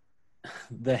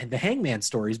the Hangman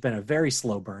story has been a very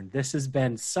slow burn. This has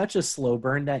been such a slow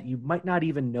burn that you might not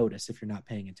even notice if you're not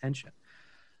paying attention.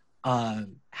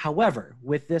 However,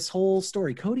 with this whole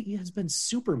story, Cody has been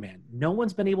Superman. No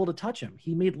one's been able to touch him.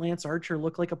 He made Lance Archer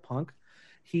look like a punk.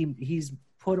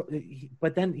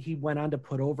 But then he went on to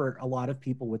put over a lot of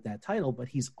people with that title, but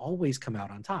he's always come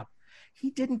out on top.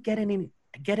 He didn't get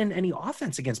in any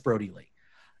offense against Brody Lee.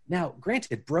 Now,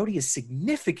 granted, Brody is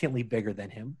significantly bigger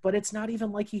than him, but it's not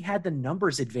even like he had the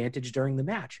numbers advantage during the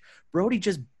match. Brody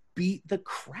just beat the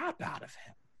crap out of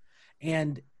him.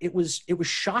 And it was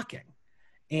shocking.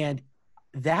 And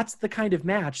that's the kind of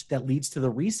match that leads to the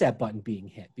reset button being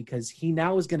hit, because he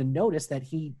now is going to notice that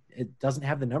he doesn't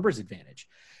have the numbers advantage.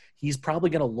 He's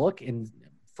probably going to look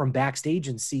from backstage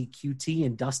and see QT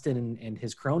and Dustin and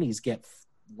his cronies get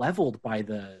leveled by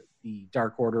the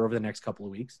Dark Order over the next couple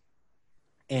of weeks.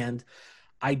 And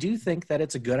I do think that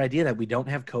it's a good idea that we don't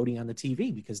have Cody on the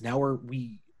TV, because now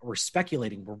we're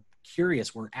speculating, we're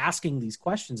curious, we're asking these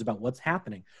questions about what's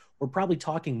happening. We're probably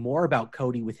talking more about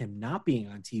Cody with him not being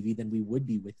on TV than we would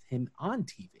be with him on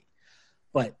TV.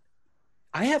 But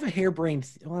I have a harebrained,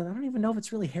 well, I don't even know if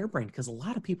it's really harebrained, because a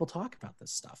lot of people talk about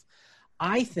this stuff.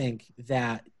 I think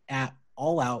that at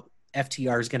All Out,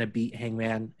 FTR is going to beat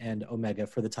Hangman and Omega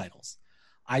for the titles.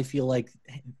 I feel like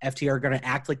FTR are going to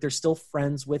act like they're still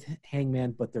friends with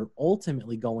Hangman, but they're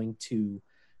ultimately going to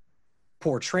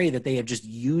portray that they have just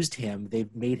used him.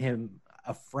 They've made him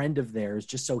a friend of theirs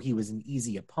just so he was an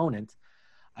easy opponent.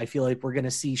 I feel like we're going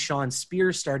to see Shawn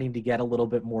Spears starting to get a little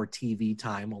bit more TV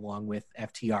time along with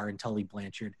FTR and Tully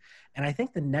Blanchard. And I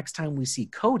think the next time we see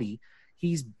Cody,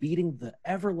 he's beating the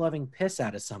ever-loving piss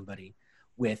out of somebody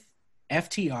with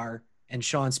FTR and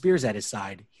Shawn Spears at his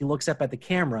side. He looks up at the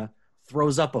camera,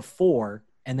 throws up a 4,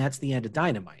 and that's the end of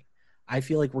Dynamite. I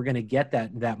feel like we're going to get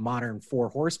that modern 4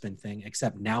 horsemen thing,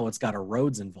 except now it's got a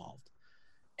Rhodes involved.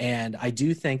 And I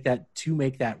do think that to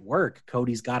make that work,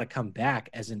 Cody's got to come back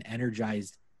as an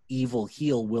energized, evil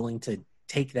heel willing to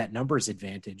take that numbers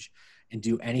advantage and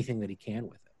do anything that he can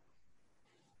with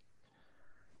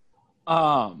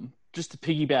it. Just to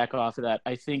piggyback off of that,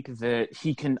 I think that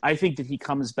he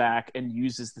comes back and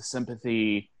uses the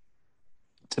sympathy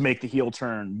to make the heel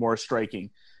turn more striking.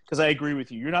 Because I agree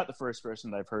with you. You're not the first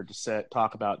person that I've heard to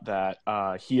talk about that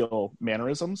heel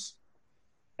mannerisms.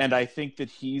 And I think that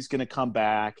he's going to come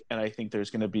back, and I think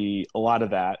there's going to be a lot of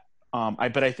that.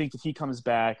 But I think that he comes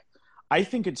back. I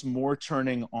think it's more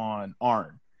turning on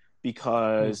Arn,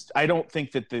 because I don't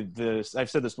think that I've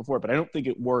said this before, but I don't think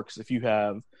it works if you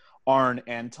have Arn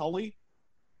and Tully.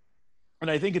 And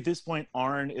I think at this point,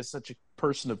 Arn is such a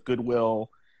person of goodwill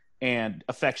and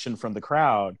affection from the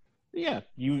crowd. Yeah,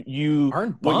 you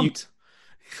Arn bumped.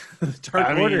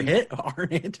 Dark Order hit Arn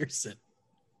Anderson.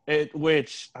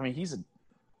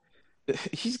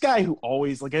 He's a guy who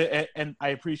always, like, and I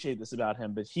appreciate this about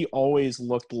him, but he always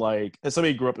looked like, as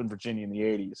somebody who grew up in Virginia in the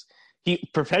 80s, he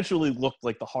perpetually looked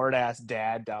like the hard-ass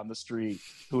dad down the street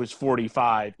who was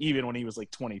 45, even when he was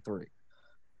like 23.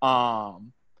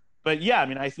 But yeah, I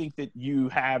mean, I think that you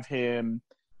have him,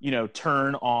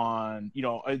 turn on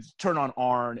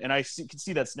Arn, and can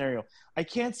see that scenario. I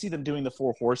can't see them doing the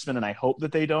 4 horsemen, and I hope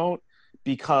that they don't,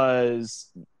 because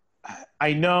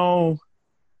I know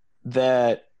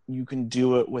that you can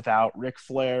do it without Ric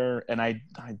Flair, and I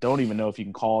don't even know if you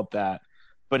can call it that,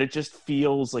 but it just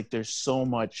feels like there's so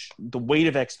much, the weight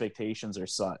of expectations are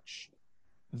such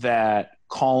that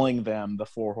calling them the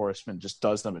 4 horsemen just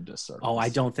does them a disservice. Oh, I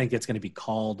don't think it's going to be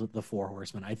called the 4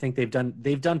 horsemen. I think they've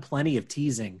done plenty of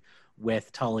teasing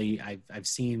with Tully. I've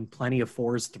seen plenty of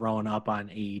 4s thrown up on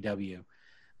AEW.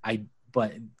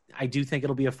 But I do think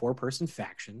it'll be a 4-person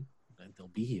faction. They'll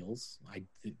be heels. I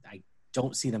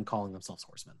don't see them calling themselves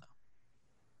horsemen, though.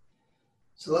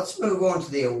 So let's move on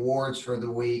to the awards for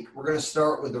the week. We're going to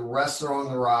start with the Wrestler on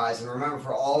the Rise. And remember,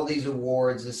 for all these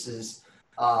awards, this is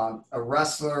a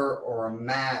wrestler or a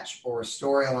match or a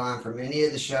storyline from any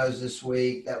of the shows this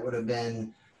week that would have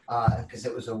been, because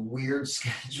it was a weird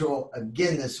schedule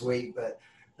again this week, but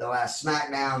the last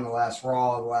SmackDown, the last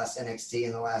Raw, the last NXT,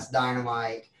 and the last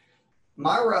Dynamite.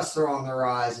 My Wrestler on the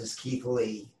Rise is Keith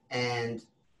Lee. And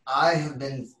I have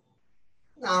been,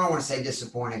 I don't want to say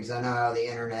disappointed, because I know how the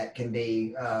internet can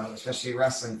be, especially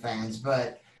wrestling fans,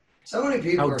 but so many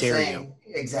people are saying,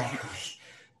 exactly.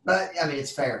 But I mean,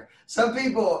 it's fair. Some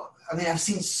people, I've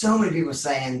seen so many people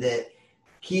saying that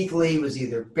Keith Lee was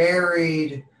either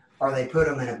buried or they put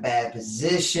him in a bad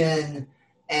position.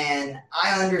 And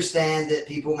I understand that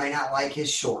people may not like his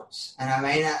shorts. And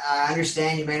I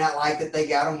understand you may not like that they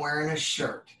got him wearing a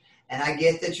shirt. And I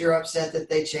get that you're upset that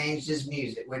they changed his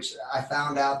music, which I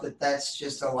found out that that's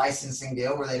just a licensing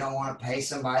deal where they don't want to pay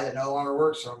somebody that no longer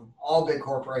works for them. All big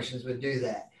corporations would do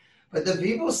that. But the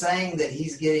people saying that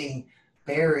he's getting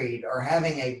buried or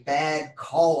having a bad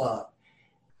call-up,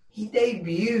 he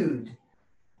debuted,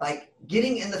 like,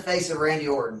 getting in the face of Randy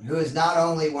Orton, who is not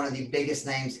only one of the biggest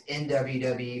names in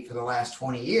WWE for the last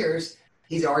 20 years,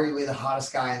 he's arguably the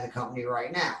hottest guy in the company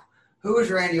right now. Who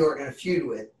is Randy Orton in a feud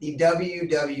with? The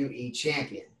WWE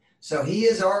Champion. So he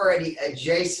is already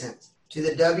adjacent to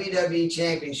the WWE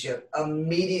Championship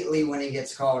immediately when he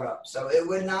gets called up. So it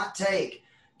would not take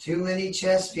too many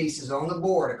chess pieces on the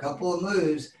board, a couple of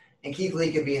moves, and Keith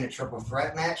Lee could be in a triple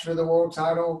threat match for the world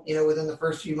title, within the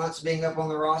first few months being up on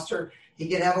the roster. He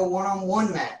could have a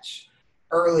one-on-one match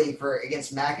early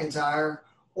against McIntyre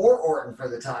or Orton for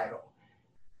the title.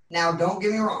 Now, don't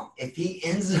get me wrong. If he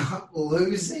ends up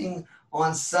losing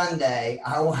on Sunday,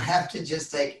 I will have to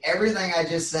just take everything I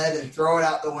just said and throw it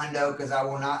out the window because I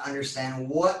will not understand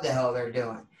what the hell they're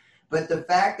doing. But the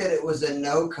fact that it was a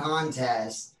no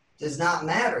contest does not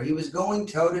matter. He was going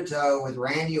toe-to-toe with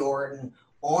Randy Orton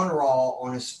on Raw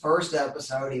on his first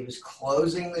episode. He was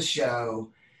closing the show.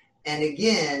 And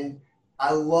again,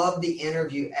 I love the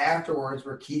interview afterwards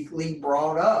where Keith Lee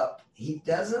brought up he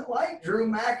doesn't like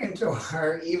Drew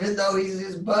McIntyre, even though he's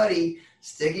his buddy,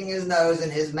 sticking his nose in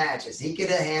his matches. He could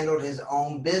have handled his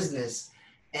own business,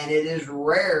 and it is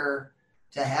rare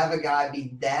to have a guy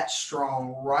be that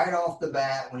strong right off the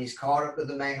bat when he's caught up to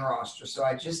the main roster. So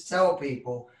I just tell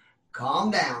people, calm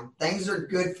down. Things are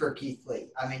good for Keith Lee.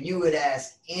 I mean, you would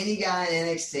ask any guy in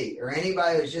NXT or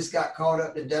anybody who's just got caught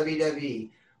up to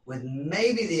WWE, with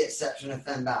maybe the exception of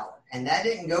Finn Balor. And that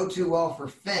didn't go too well for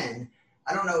Finn.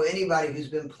 I don't know anybody who's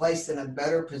been placed in a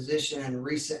better position in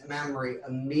recent memory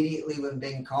immediately when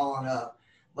being called up.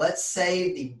 Let's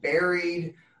save the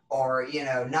buried or,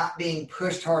 not being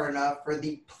pushed hard enough for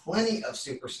the plenty of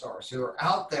superstars who are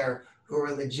out there who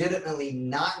are legitimately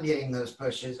not getting those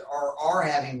pushes or are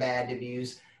having bad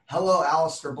debuts. Hello,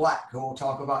 Aleister Black, who we'll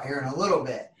talk about here in a little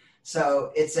bit.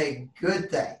 So it's a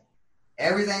good thing.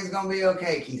 Everything's going to be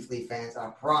okay, Keith Lee fans. I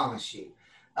promise you.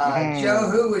 Joe,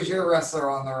 who was your wrestler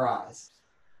on the rise?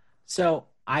 So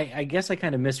I guess I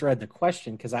kind of misread the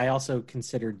question because I also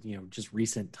considered, just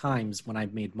recent times when I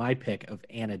made my pick of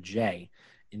Anna Jay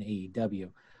in AEW.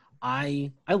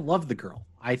 I love the girl.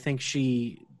 I think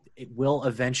it will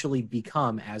eventually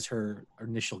become, as her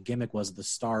initial gimmick was, the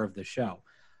star of the show.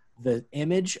 The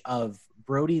image of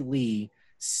Brody Lee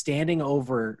standing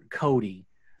over Cody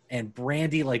and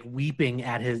Brandy like weeping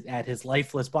at his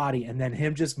lifeless body, and then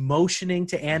him just motioning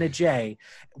to Anna Jay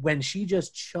when she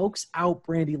just chokes out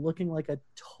Brandy, looking like a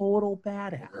total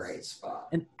badass. Great spot.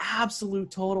 An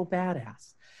absolute total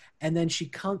badass. And then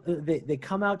they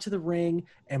come out to the ring,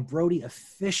 and Brody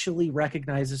officially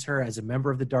recognizes her as a member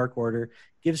of the Dark Order,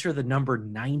 gives her the number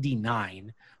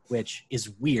 99, which is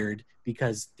weird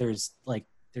because there's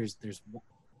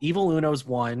Evil Uno's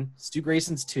 1, Stu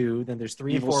Grayson's 2, then there's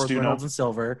 3 and 4 with Reynolds and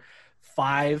Silver,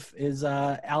 5 is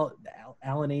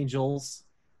Alan Angels,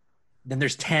 then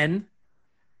there's 10,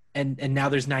 and now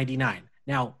there's 99.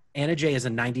 Now, Anna Jay is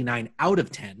a 99 out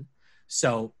of 10,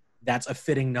 so that's a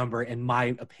fitting number, in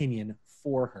my opinion,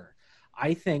 for her.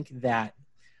 I think that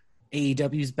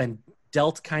AEW's been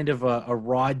dealt kind of a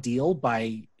raw deal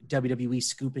by WWE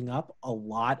scooping up a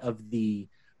lot of the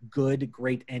good,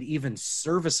 great, and even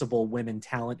serviceable women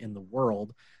talent in the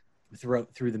world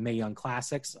through the Mae Young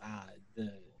Classics.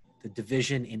 The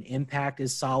division in Impact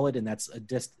is solid, and that's a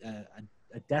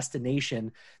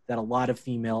destination that a lot of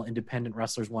female independent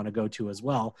wrestlers want to go to as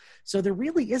well. So there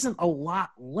really isn't a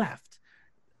lot left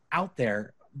out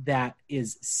there that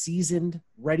is seasoned,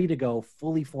 ready to go,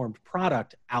 fully formed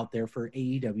product out there for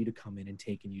AEW to come in and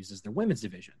take and use as their women's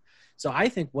division. So I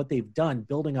think what they've done,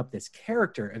 building up this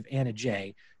character of Anna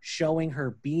Jay, showing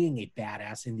her being a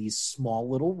badass in these small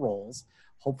little roles.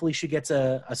 Hopefully she gets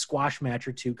a squash match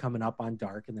or two coming up on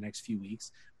Dark in the next few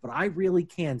weeks. But I really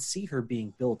can see her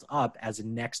being built up as a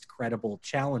next credible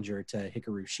challenger to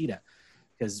Hikaru Shida.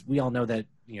 Because we all know that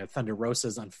Thunder Rosa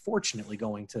is unfortunately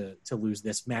going to lose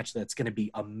this match. That's going to be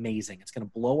amazing. It's going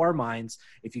to blow our minds.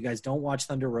 If you guys don't watch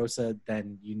Thunder Rosa,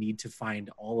 then you need to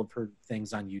find all of her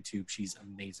things on YouTube. She's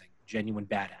amazing, genuine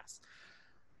badass.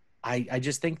 I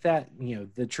just think that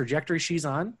the trajectory she's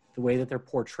on, the way that they're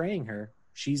portraying her,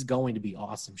 she's going to be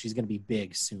awesome. She's going to be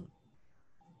big soon.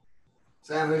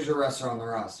 Sam, who's your wrestler on the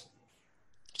rise?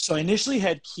 So I initially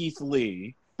had Keith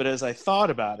Lee. But as I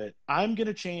thought about it, I'm going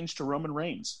to change to Roman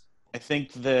Reigns. I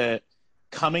think that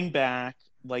coming back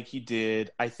like he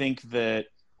did, I think that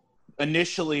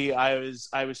initially I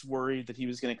was worried that he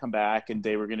was going to come back and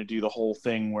they were going to do the whole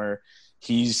thing where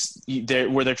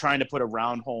they're trying to put a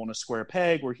round hole in a square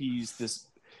peg, where he's this,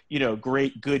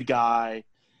 great good guy.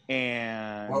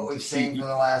 And what we've seen for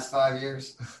the last 5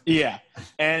 years. Yeah.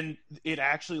 And it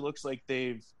actually looks like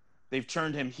they've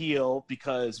turned him heel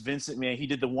because Vince McMahon, he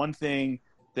did the one thing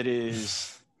that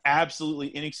is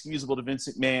absolutely inexcusable to Vince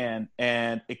McMahon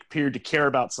and appeared to care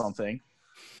about something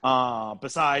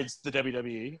besides the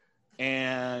WWE.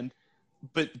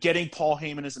 But getting Paul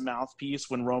Heyman as a mouthpiece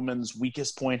when Roman's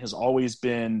weakest point has always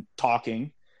been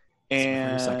talking.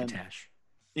 And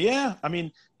yeah, I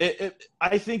mean,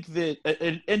 I think that,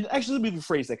 and actually let me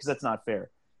rephrase that because that's not fair.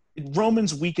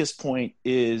 Roman's weakest point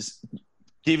is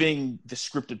giving the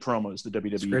scripted promos the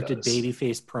WWE scripted does.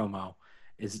 Babyface promo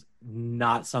is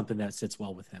not something that sits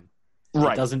well with him.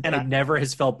 Right. It never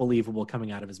has felt believable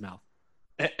coming out of his mouth.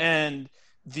 And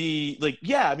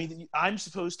I'm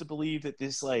supposed to believe that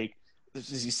this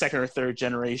this is a second or third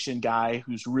generation guy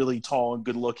who's really tall and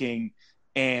good looking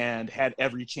and had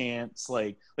every chance.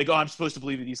 Like, oh, I'm supposed to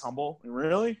believe that he's humble.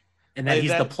 Really? And that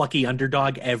he's the plucky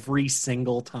underdog every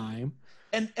single time.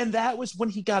 And that was when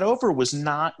he got over, was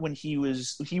not when he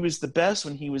was the best,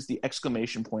 when he was the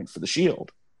exclamation point for the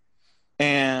Shield.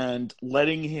 And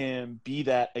letting him be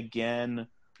that again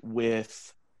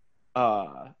with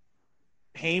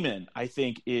Heyman, I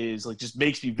think, is like, just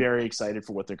makes me very excited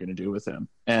for what they're going to do with him.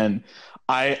 And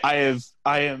I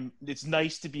am it's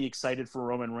nice to be excited for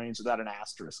Roman Reigns without an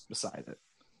asterisk beside it.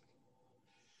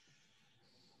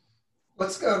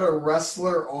 Let's go to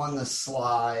wrestler on the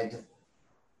slide.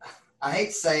 I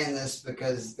hate saying this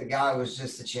because the guy was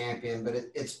just a champion, but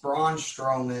it's Braun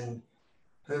Strowman,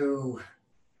 who,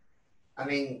 I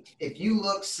mean, if you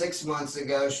look 6 months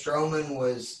ago, Strowman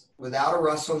was without a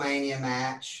WrestleMania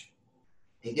match.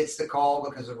 He gets the call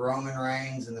because of Roman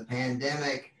Reigns and the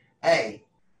pandemic. Hey,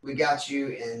 we got you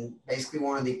in basically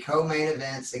one of the co-main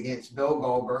events against Bill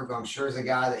Goldberg, who I'm sure is a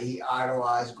guy that he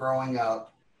idolized growing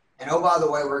up. And, oh, by the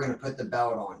way, we're going to put the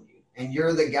belt on you. And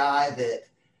you're the guy that,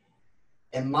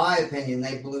 in my opinion,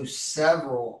 they blew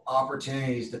several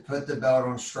opportunities to put the belt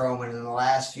on Strowman in the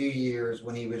last few years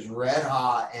when he was red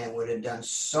hot, and would have done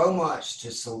so much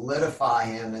to solidify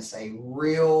him as a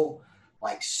real,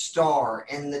 like, star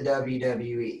in the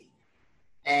WWE.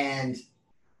 And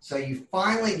so you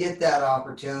finally get that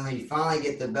opportunity. You finally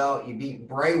get the belt. You beat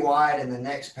Bray Wyatt in the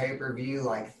next pay-per-view.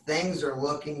 Like, things are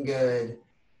looking good.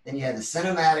 Then you had the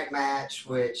cinematic match,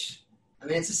 which, I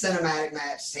mean, it's a cinematic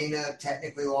match. Cena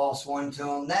technically lost one to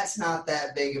him. That's not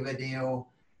that big of a deal.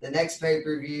 The next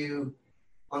pay-per-view,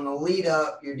 on the lead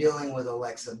up, you're dealing with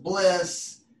Alexa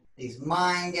Bliss, these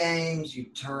mind games. You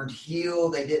turned heel.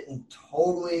 They didn't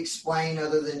totally explain,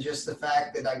 other than just the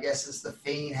fact that I guess it's the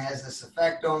Fiend has this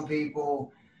effect on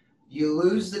people. You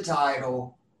lose the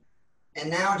title.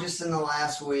 And now just in the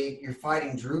last week, you're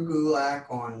fighting Drew Gulak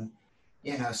on,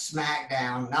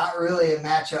 SmackDown. Not really a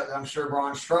matchup that I'm sure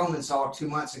Braun Strowman saw 2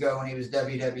 months ago when he was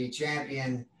WWE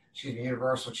champion,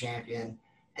 Universal champion.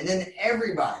 And then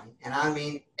everybody, and I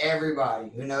mean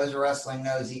everybody who knows wrestling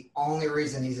knows the only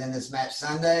reason he's in this match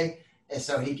Sunday is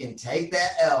so he can take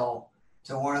that L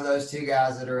to one of those two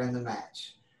guys that are in the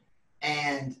match.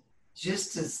 And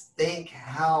just to think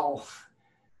how,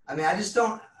 I mean, I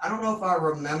don't know if I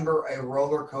remember a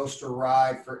roller coaster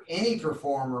ride for any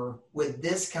performer with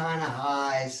this kind of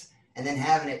highs and then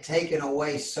having it taken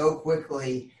away so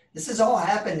quickly. This has all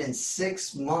happened in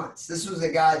 6 months. This was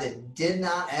a guy that did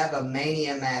not have a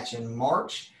Mania match in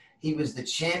March. He was the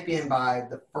champion by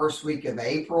the first week of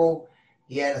April.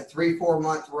 He had a 3-4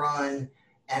 month run.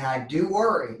 And I do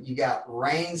worry. You got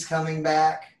Reigns coming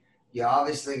back. You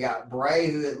obviously got Bray,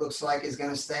 who it looks like is going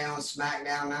to stay on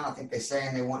SmackDown now. I think they're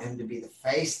saying they want him to be the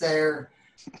face there.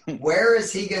 Where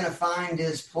is he going to find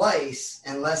his place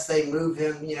unless they move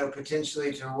him,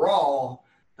 potentially to Raw?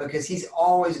 Because he's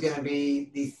always going to be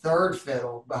the third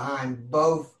fiddle behind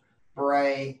both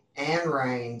Bray and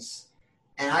Reigns.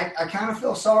 And I kind of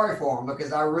feel sorry for him,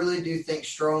 because I really do think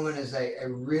Strowman is a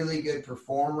really good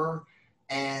performer.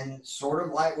 And sort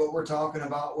of like what we're talking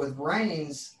about with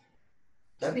Reigns,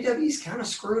 WWE's kind of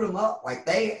screwed him up. Like,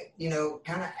 they,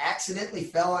 kind of accidentally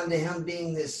fell into him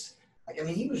being this,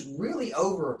 he was really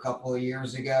over a couple of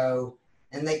years ago,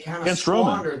 and they kind of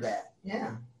squandered that.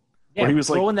 Yeah. Yeah, he was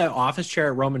throwing that office chair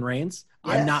at Roman Reigns.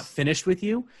 Yes. I'm not finished with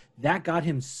you. That got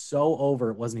him so over,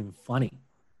 it wasn't even funny.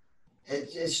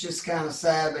 It's just kind of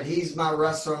sad, but he's my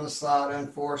wrestler on the slide,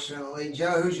 unfortunately.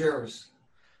 Joe, who's yours?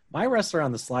 My wrestler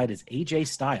on the slide is AJ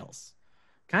Styles.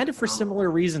 Kind of for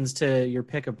similar reasons to your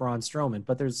pick of Braun Strowman,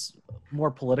 but there's more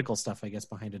political stuff, I guess,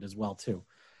 behind it as well, too.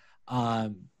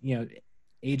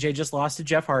 AJ just lost to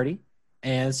Jeff Hardy,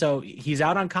 and so he's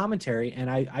out on commentary, and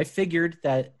I figured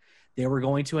that they were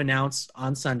going to announce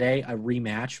on Sunday a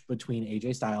rematch between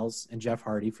AJ Styles and Jeff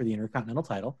Hardy for the Intercontinental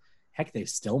title. Heck, they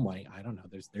still might. I don't know.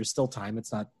 There's still time.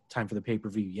 It's not time for the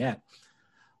pay-per-view yet.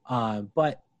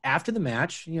 But after the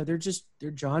match,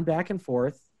 they're jawing back and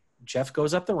forth. Jeff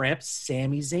goes up the ramp.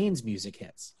 Sami Zayn's music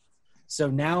hits.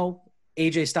 So now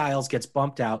AJ Styles gets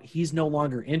bumped out. He's no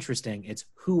longer interesting. It's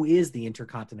who is the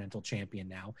Intercontinental Champion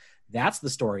now. That's the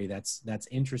story that's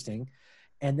interesting.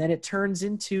 And then it turns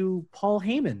into Paul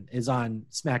Heyman is on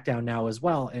SmackDown now as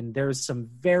well. And there's some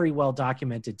very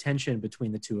well-documented tension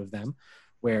between the two of them,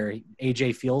 where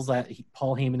AJ feels that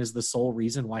Paul Heyman is the sole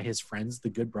reason why his friends, the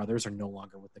Good Brothers, are no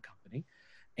longer with the company.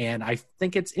 And I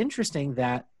think it's interesting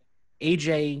that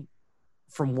AJ,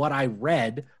 from what I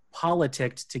read,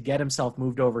 politicked to get himself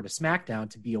moved over to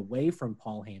SmackDown to be away from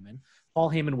Paul Heyman.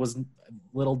 Paul Heyman was,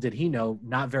 little did he know,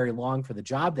 not very long for the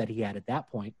job that he had at that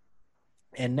point.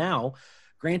 And now,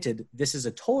 granted, this is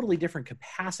a totally different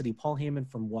capacity. Paul Heyman,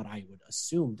 from what I would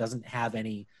assume, doesn't have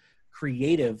any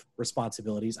creative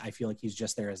responsibilities. I feel like he's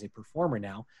just there as a performer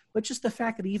now. But just the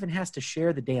fact that he even has to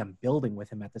share the damn building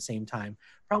with him at the same time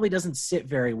probably doesn't sit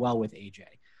very well with AJ.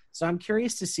 So I'm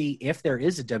curious to see if there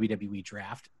is a WWE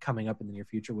draft coming up in the near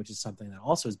future, which is something that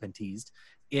also has been teased,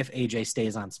 if AJ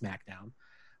stays on SmackDown.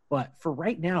 But for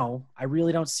right now, I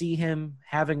really don't see him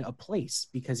having a place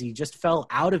because he just fell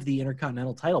out of the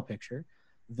Intercontinental title picture.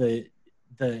 The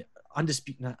the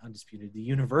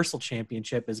Universal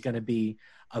Championship is going to be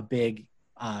a big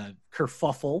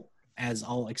kerfuffle, as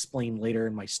I'll explain later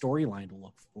in my storyline to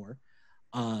look for.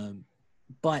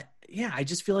 But yeah, I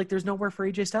just feel like there's nowhere for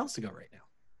AJ Styles to go right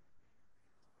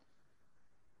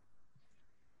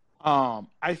now.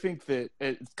 I think that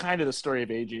it's kind of the story of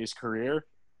AJ's career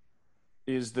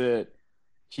is that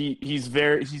he's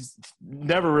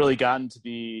never really gotten to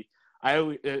be.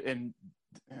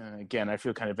 Again, I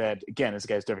feel kind of bad. Again, this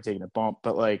guy's never taken a bump,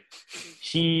 but like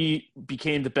he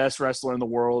became the best wrestler in the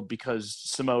world because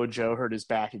Samoa Joe hurt his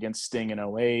back against Sting in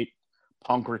 2008.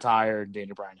 Punk retired.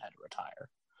 Daniel Bryan had to retire.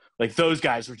 Like those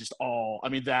guys were just all. I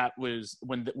mean, that was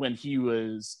when he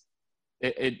was.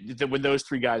 When those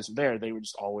three guys were there, they were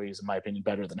just always, in my opinion,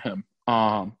 better than him.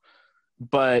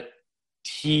 But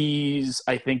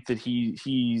I think that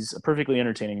he's a perfectly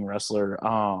entertaining wrestler.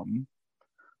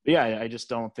 Yeah, I just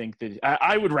don't think that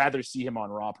I would rather see him on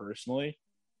Raw personally.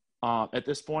 At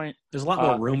this point, there's a lot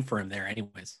more room for him there,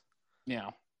 anyways.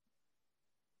 Yeah.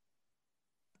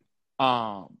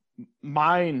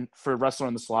 Mine for Wrestler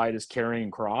on the Slide is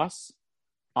Karrion Kross.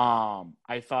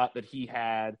 I thought that he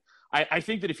had. I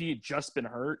think that if he had just been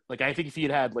hurt, like I think if he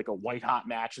had had like a white hot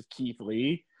match with Keith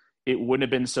Lee, it wouldn't have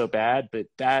been so bad. But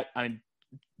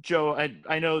Joe,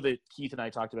 I know that Keith and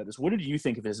I talked about this. What did you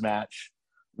think of his match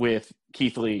with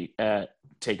Keith Lee at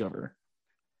TakeOver?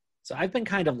 So I've been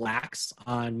kind of lax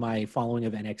on my following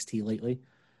of NXT lately,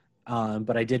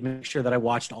 but I did make sure that I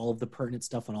watched all of the pertinent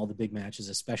stuff on all the big matches,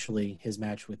 especially his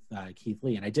match with Keith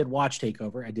Lee. And I did watch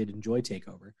TakeOver. I did enjoy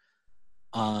TakeOver.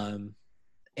 And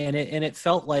it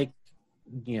felt like,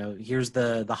 here's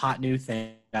the hot new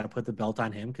thing. Got to put the belt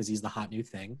on him because he's the hot new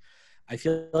thing. I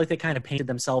feel like they kind of painted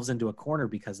themselves into a corner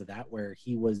because of that, where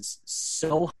he was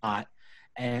so hot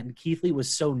and Keith Lee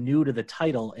was so new to the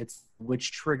title. It's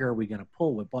which trigger are we going to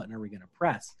pull? What button are we going to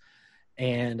press?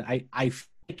 And I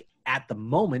think at the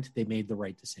moment they made the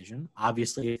right decision.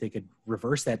 Obviously, if they could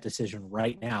reverse that decision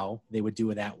right now, they would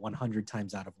do that 100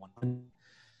 times out of 100.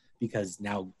 Because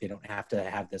now they don't have to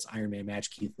have this Iron Man match.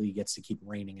 Keith Lee gets to keep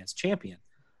reigning as champion.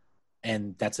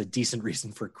 And that's a decent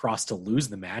reason for Kross to lose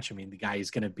the match. I mean, the guy is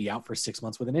going to be out for 6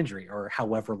 months with an injury or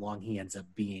however long he ends up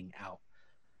being out.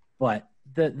 But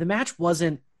the match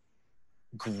wasn't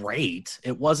great.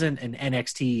 It wasn't an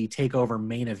NXT TakeOver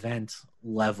main event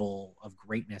level of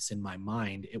greatness in my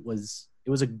mind. It was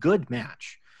a good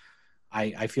match.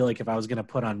 I feel like if I was going to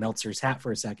put on Meltzer's hat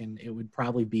for a second, it would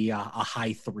probably be a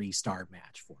high 3-star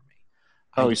match for me.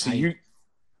 Oh,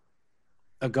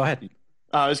 go ahead.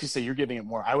 I was gonna say you're giving it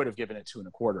more. I would have given it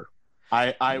 2.25.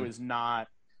 I was not.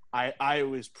 I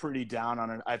was pretty down on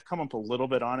it. I've come up a little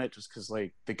bit on it just because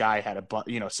like the guy had a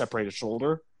separated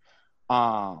shoulder.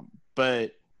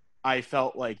 But I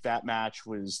felt like that match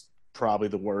was probably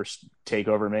the worst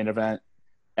TakeOver main event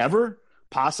ever,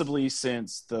 possibly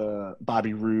since the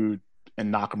Bobby Roode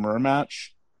and Nakamura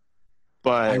match.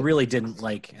 But I really didn't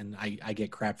like, and I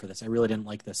get crap for this. I really didn't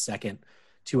like the second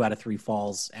 2 out of 3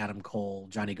 falls Adam Cole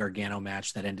Johnny Gargano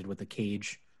match that ended with a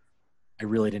cage. I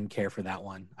really didn't care for that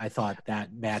one. I thought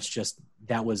that match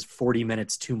that was 40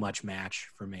 minutes too much match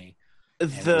for me. It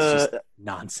was just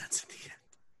nonsense at the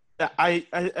end.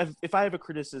 If I have a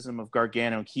criticism of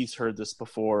Gargano, and Keith's heard this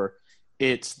before,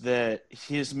 it's that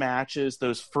his matches,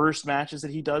 those first matches that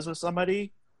he does with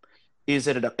somebody, is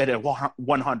at a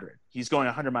 100. He's going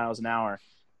 100 miles an hour.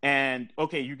 And,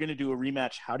 okay, you're going to do a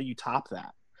rematch. How do you top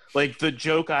that? Like, the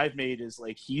joke I've made is,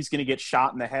 like, he's going to get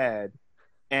shot in the head,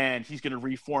 and he's going to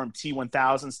reform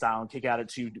T1000 style and kick out at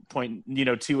 2 and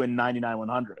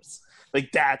 99/100ths.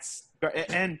 Like, that's –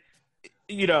 and,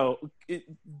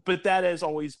 but that has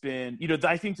always been –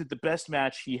 I think that the best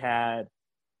match he had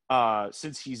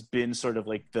since he's been sort of,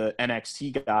 like, the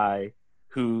NXT guy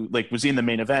who, like, was in the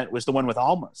main event was the one with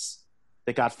Almas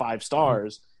that got 5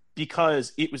 stars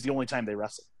because it was the only time they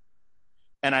wrestled.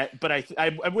 And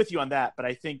I'm with you on that, but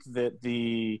I think that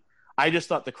I just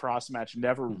thought the Kross match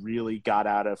never really got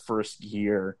out of first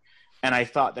gear. And I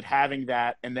thought that having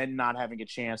that and then not having a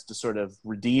chance to sort of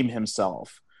redeem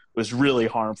himself was really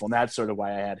harmful. And that's sort of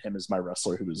why I had him as my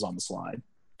wrestler who was on the slide.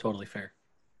 Totally fair.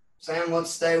 Sam, let's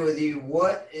stay with you.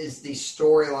 What is the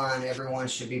storyline everyone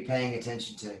should be paying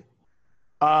attention to?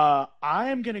 I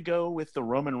am going to go with the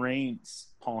Roman Reigns,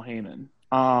 Paul Heyman.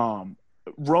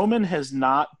 Roman has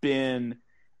not been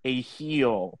a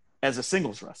heel as a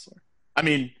singles wrestler. I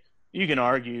mean, you can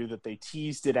argue that they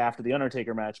teased it after the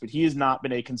Undertaker match, but he has not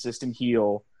been a consistent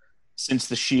heel since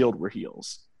the Shield were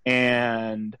heels.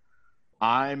 And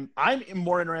I'm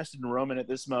more interested in Roman at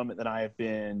this moment than I have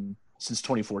been since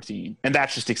 2014, and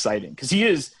that's just exciting because he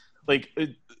is like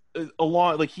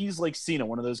he's like Cena,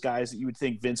 one of those guys that you would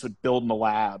think Vince would build in the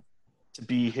lab to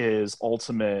be his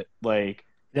ultimate like.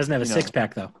 He doesn't have a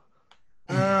six-pack though.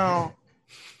 Oh,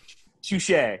 touche.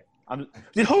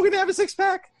 Did Hogan have a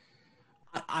six-pack?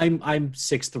 I'm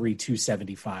 6'3",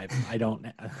 275.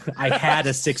 I had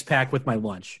a six-pack with my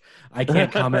lunch. I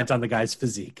can't comment on the guy's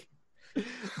physique.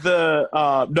 No,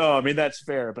 I mean that's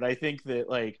fair, but I think that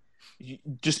like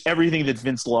just everything that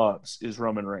Vince loves is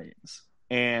Roman Reigns,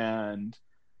 and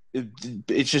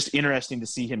it's just interesting to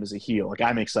see him as a heel. Like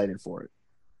I'm excited for it.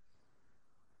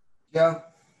 Yeah.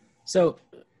 So,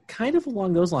 kind of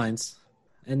along those lines,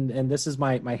 and this is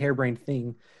my harebrained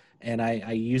thing, and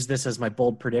I use this as my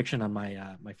bold prediction on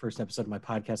my first episode of my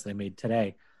podcast that I made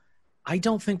today. I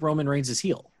don't think Roman Reigns is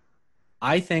heel.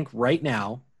 I think right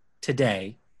now,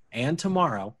 today, and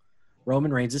tomorrow,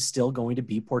 Roman Reigns is still going to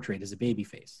be portrayed as a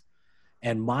babyface.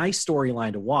 And my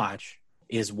storyline to watch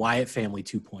is Wyatt Family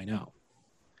 2.0.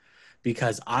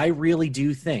 Because I really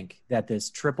do think that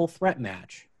this triple threat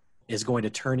match is going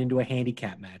to turn into a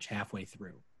handicap match halfway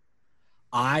through.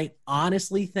 I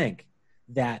honestly think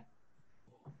that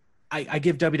I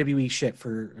give WWE shit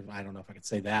for, I don't know if I could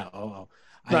say that.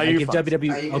 I give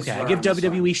WWE, okay, I give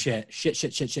WWE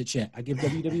shit. I give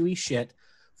WWE shit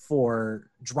for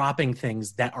dropping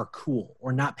things that are cool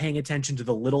or not paying attention to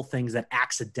the little things that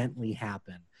accidentally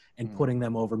happen and putting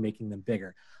them over, making them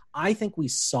bigger. I think we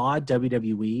saw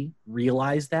WWE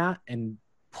realize that and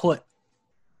put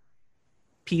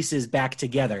pieces back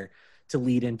together to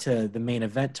lead into the main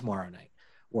event tomorrow night,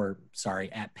 or sorry,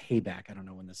 at Payback. I don't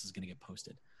know when this is going to get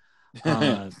posted.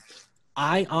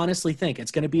 I honestly think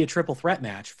it's going to be a triple threat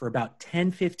match for about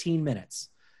 10, 15 minutes.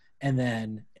 And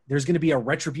then there's going to be a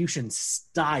Retribution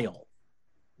style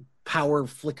power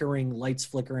flickering, lights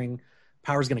flickering.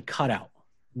 Power's going to cut out.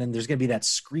 And then there's going to be that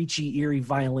screechy, eerie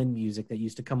violin music that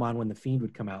used to come on when The Fiend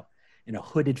would come out. And a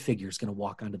hooded figure is going to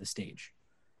walk onto the stage.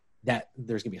 That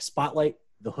there's going to be a spotlight.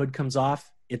 The hood comes off.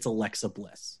 It's Alexa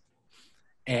Bliss.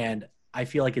 And I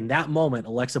feel like in that moment,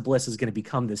 Alexa Bliss is going to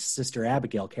become this Sister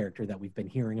Abigail character that we've been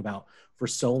hearing about for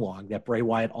so long, that Bray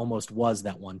Wyatt almost was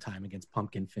that one time against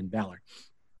Pumpkin Finn Balor.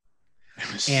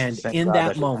 And in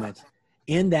that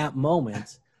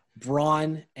moment,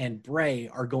 Braun and Bray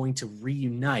are going to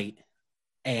reunite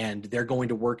and they're going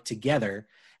to work together.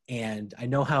 And I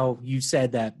know how you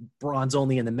said that Braun's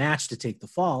only in the match to take the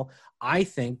fall. I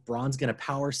think Braun's going to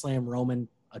power slam Roman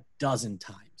a dozen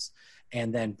times.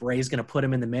 And then Bray's going to put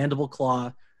him in the mandible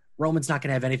claw. Roman's not going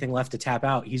to have anything left to tap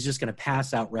out. He's just going to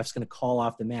pass out. Ref's going to call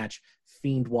off the match.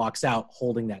 Fiend walks out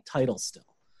holding that title still.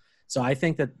 So I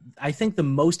think the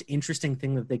most interesting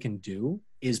thing that they can do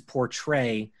is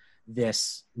portray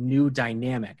this new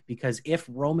dynamic, because if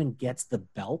Roman gets the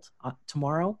belt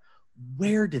tomorrow,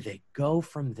 where do they go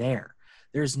from there?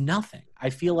 There's nothing.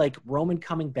 I feel like Roman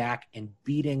coming back and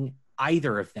beating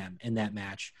either of them in that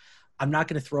match, I'm not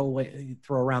going to throw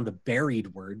around the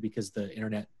buried word because the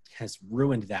internet has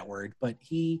ruined that word, but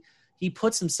he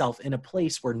puts himself in a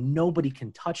place where nobody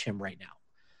can touch him right now.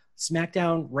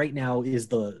 SmackDown right now is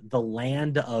the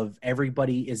land of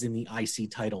everybody is in the IC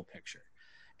title picture.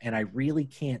 And I really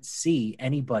can't see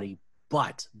anybody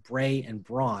but Bray and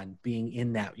Braun being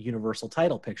in that universal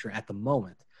title picture at the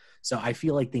moment. So I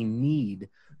feel like they need,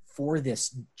 for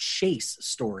this chase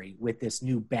story with this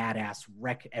new badass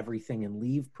wreck everything and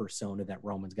leave persona that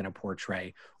Roman's going to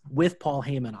portray with Paul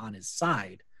Heyman on his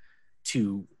side,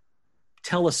 to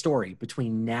tell a story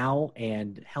between now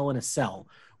and Hell in a Cell,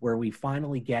 where we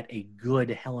finally get a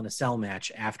good Hell in a Cell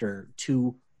match after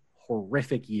 2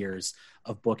 horrific years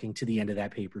of booking to the end of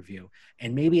that pay-per-view.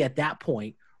 And maybe at that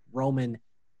point, Roman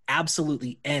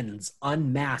absolutely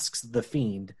unmasks the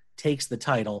Fiend, takes the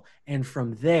title, and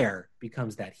from there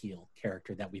becomes that heel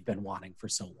character that we've been wanting for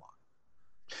so long.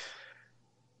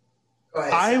 Go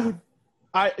ahead,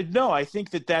 I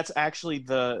think that's actually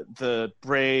the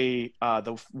Bray,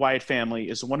 the Wyatt family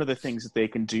is one of the things that they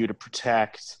can do to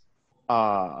protect,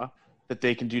 come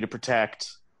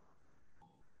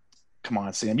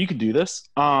on, Sam, you can do this.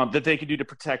 That they can do to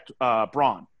protect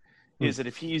Braun is that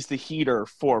if he's the heater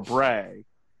for Bray,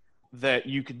 that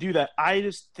you could do that. I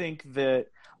just think that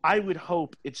I would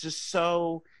hope it's just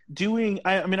so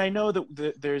I mean, I know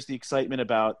that there's the excitement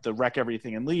about the wreck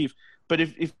everything and leave, but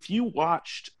if you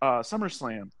watched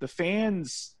SummerSlam, the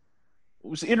fans, it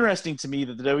was interesting to me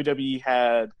that the WWE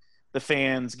had the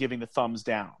fans giving the thumbs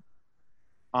down.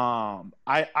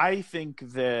 I think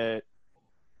that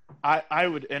I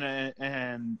would,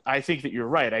 and I think that you're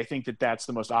right. I think that that's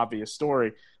the most obvious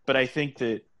story, but I think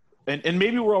that, and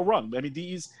maybe we're all wrong. I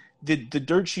mean, the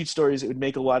dirt sheet stories, it would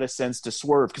make a lot of sense to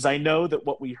swerve, because I know that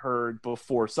what we heard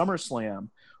before SummerSlam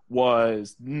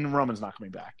was Roman's not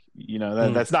coming back.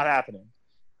 That's not happening.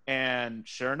 And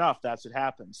sure enough, that's what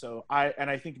happened. So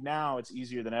I think now it's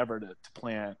easier than ever to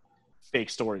plant fake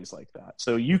stories like that.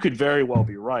 So you could very well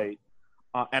be right.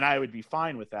 And I would be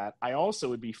fine with that. I also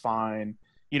would be fine.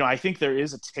 I think there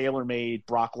is a tailor-made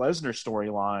Brock Lesnar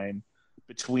storyline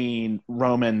between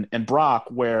Roman and Brock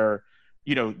where,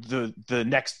 the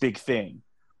next big thing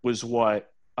was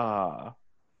what Brock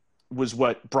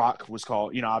was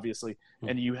called, obviously.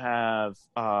 And you have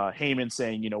Heyman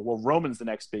saying, well, Roman's the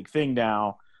next big thing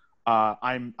now.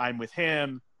 I'm with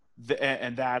him.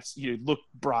 And that's, look,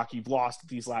 Brock, you've lost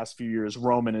these last few years.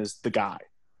 Roman is the guy.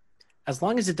 As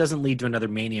long as it doesn't lead to another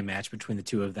Mania match between the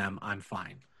two of them, I'm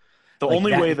fine. The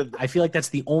only way that I feel like that's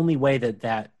the only way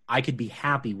that I could be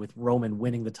happy with Roman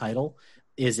winning the title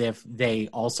is if they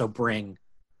also bring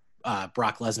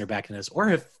Brock Lesnar back in this, or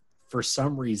if for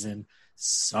some reason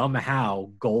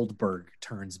somehow Goldberg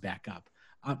turns back up.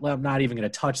 I'm not even going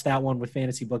to touch that one with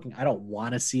fantasy booking. I don't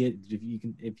want to see it.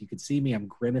 If you could see me, I'm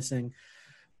grimacing.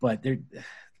 But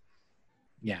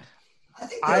yeah. I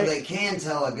think they can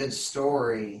tell a good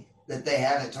story that they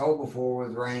haven't told before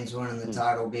with Reigns winning the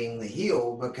title being the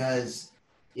heel, because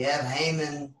you have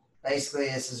Heyman basically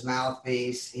as his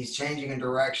mouthpiece. He's changing a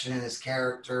direction in his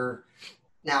character.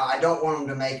 Now, I don't want him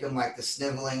to make him like the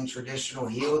sniveling traditional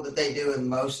heel that they do in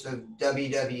most of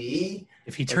WWE.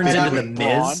 If he turns into the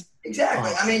Miz.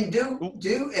 Exactly. I mean,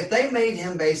 if they made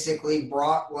him basically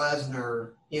Brock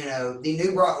Lesnar, the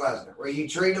new Brock Lesnar, where you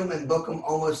treat him and book him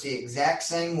almost the exact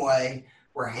same way,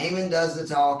 where Heyman does the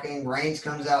talking, Reigns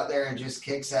comes out there and just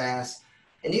kicks ass.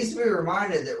 It needs to be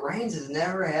reminded that Reigns has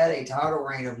never had a title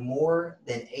reign of more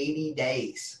than 80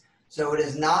 days. So it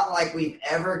is not like we've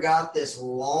ever got this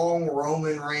long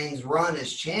Roman Reigns run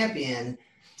as champion.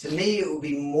 To me, it would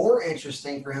be more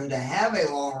interesting for him to have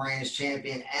a long reign as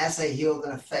champion as a heel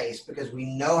than a face, because we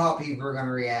know how people are going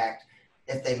to react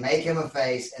if they make him a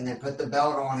face and then put the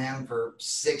belt on him for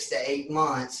 6 to 8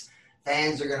 months.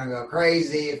 Fans are going to go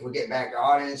crazy. If we get back to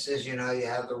audiences, you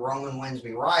have the Roman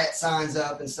Winsby riot signs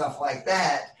up and stuff like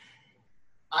that.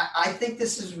 I think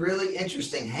this is really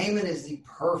interesting. Heyman is the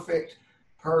perfect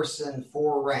person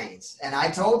for Reigns. And I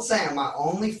told Sam, my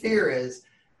only fear is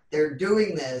they're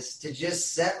doing this to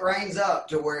just set Reigns up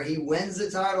to where he wins the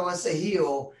title as a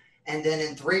heel, and then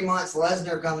in 3 months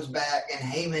Lesnar comes back and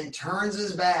Heyman turns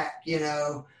his back,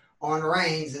 on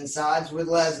Reigns and sides with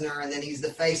Lesnar, and then he's the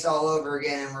face all over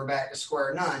again and we're back to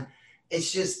square none.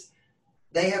 It's just,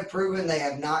 they have proven they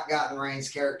have not gotten Reigns'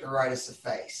 character right as the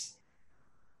face.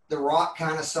 The Rock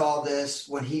kind of saw this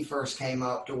when he first came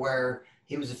up, to where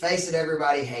he was a face that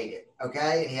everybody hated,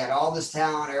 okay? And he had all this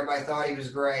talent. Everybody thought he was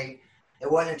great.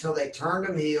 It wasn't until they turned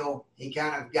him heel, he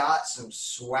kind of got some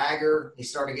swagger. He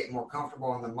started getting more comfortable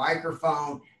on the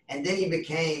microphone, and then he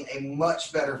became a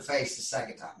much better face the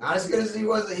second time. Not as good as he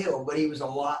was a heel, but he was a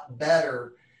lot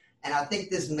better. And I think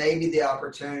this may be the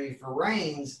opportunity for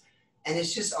Reigns. And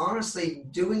it's just honestly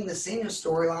doing the Cena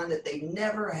storyline that they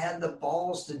never had the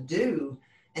balls to do.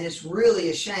 And it's really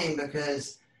a shame,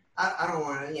 because I don't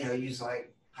want to, use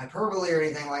like hyperbole or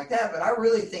anything like that, but I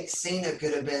really think Cena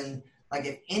could have been, like,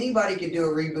 if anybody could do a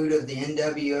reboot of the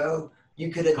NWO,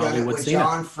 you could have done it with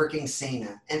John freaking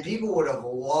Cena. And people would have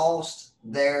lost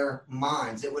their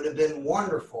minds. It would have been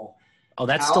wonderful. Oh,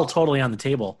 that's still totally on the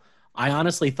table. I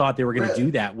honestly thought they were going to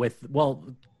do that with,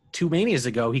 2 Manias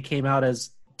ago, he came out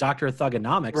as Dr.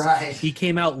 Thugonomics. Right. He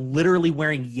came out literally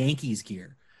wearing Yankees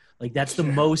gear. Like, that's the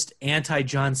most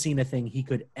anti-John Cena thing he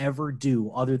could ever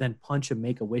do, other than punch a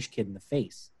Make-A-Wish kid in the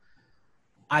face.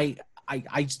 I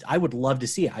would love to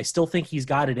see it. I still think he's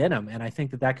got it in him, and I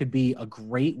think that could be a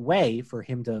great way for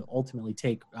him to ultimately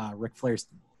take Ric Flair's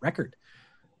record.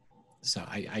 So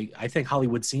I think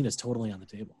Hollywood Cena is totally on the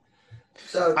table.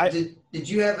 So did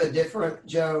you have a different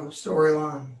Joe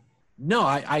storyline? No,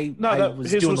 I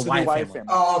was doing the Wyatt family.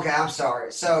 Oh, okay. I'm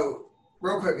sorry. So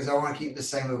real quick, because I want to keep the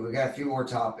same movie. We got a few more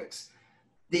topics.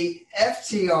 The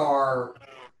FTR,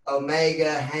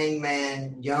 Omega,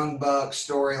 Hangman, Young Bucks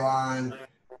storyline.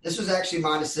 This was actually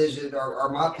my decision, or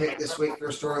my pick this week for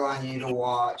a storyline you need to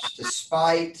watch,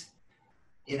 despite,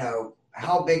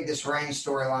 how big this Reigns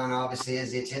storyline obviously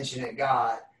is, the attention it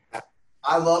got.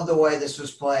 I love the way this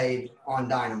was played on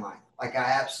Dynamite. Like, I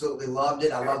absolutely loved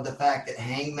it. I love the fact that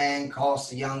Hangman cost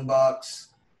the Young Bucks,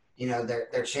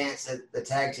 their chance at the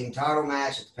tag team title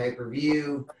match at the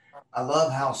pay-per-view. I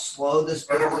love how slow this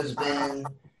build has been.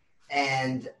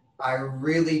 And I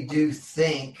really do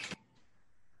think,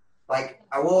 like,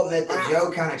 I will admit that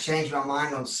Joe kind of changed my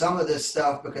mind on some of this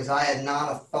stuff because I had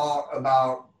not a thought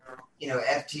about,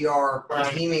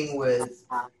 FTR teaming with,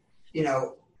 I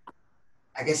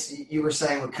guess you were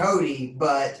saying with Cody,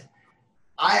 but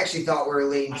I actually thought we were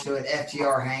leading to an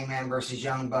FTR Hangman versus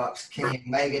Young Bucks, Kenny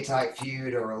Omega type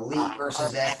feud, or Elite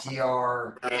versus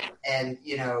FTR and,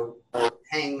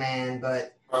 Hangman.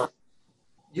 But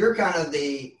you're kind of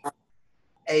the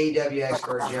AEW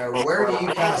expert, Joe. Where do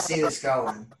you kind of see this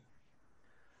going?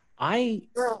 I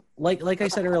like I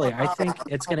said earlier, I think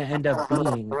it's going to end up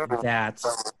being that.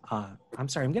 I'm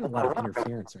sorry, I'm getting a lot of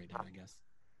interference right now. I guess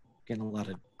getting a lot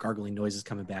of gargling noises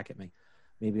coming back at me.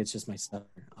 Maybe it's just my stuff.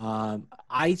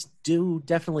 I do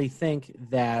definitely think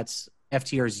that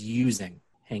FTR is using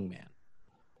Hangman.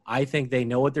 I think they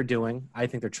know what they're doing. I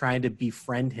think they're trying to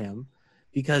befriend him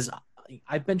because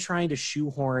I've been trying to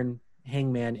shoehorn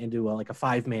Hangman into a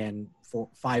 5-man,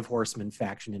 5 horseman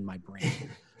faction in my brain.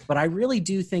 But I really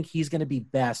do think he's going to be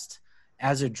best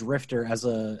as a drifter, as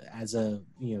a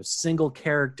single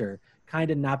character, kind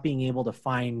of not being able to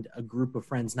find a group of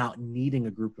friends, not needing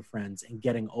a group of friends and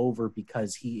getting over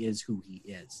because he is who he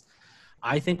is.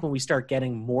 I think when we start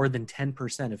getting more than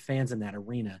 10% of fans in that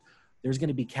arena, there's going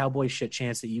to be cowboy shit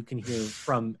chants that you can hear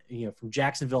from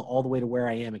Jacksonville all the way to where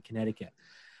I am in Connecticut.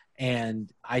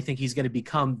 And I think he's going to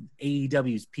become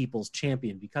AEW's people's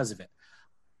champion because of it.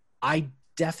 I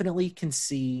definitely can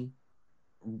see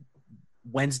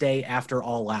Wednesday after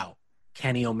All Out,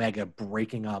 Kenny Omega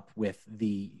breaking up with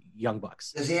the Young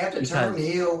Bucks. Does he have to turn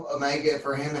heel Omega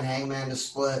for him and Hangman to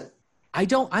split? I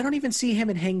don't even see him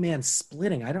and Hangman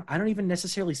splitting. I don't even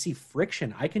necessarily see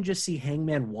friction. I can just see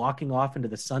Hangman walking off into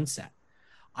the sunset.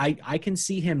 I can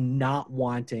see him not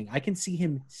wanting. I can see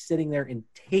him sitting there and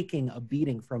taking a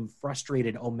beating from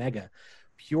frustrated Omega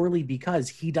purely because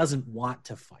he doesn't want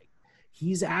to fight.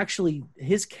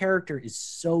 His character is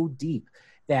so deep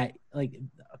that, like,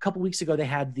 a couple weeks ago they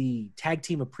had the tag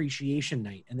team appreciation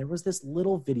night, and there was this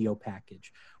little video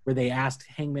package where they asked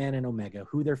Hangman and Omega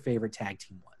who their favorite tag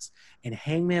team was, and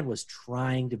Hangman was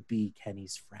trying to be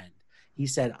Kenny's friend. He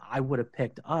said, I would have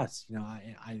picked us.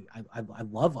 I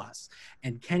love us.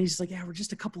 And Kenny's like, yeah, we're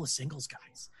just a couple of singles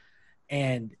guys.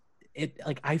 And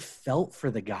I felt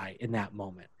for the guy in that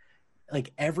moment.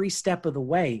 Like, every step of the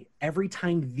way, every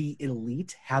time the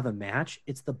Elite have a match,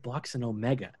 it's the Bucks and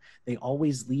Omega. They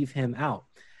always leave him out.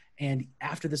 And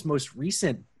after this most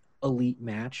recent Elite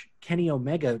match, Kenny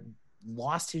Omega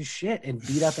lost his shit and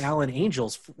beat up Alan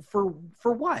Angels for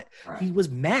what? Right. He was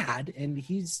mad, and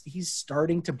he's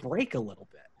starting to break a little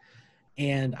bit.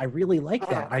 And I really like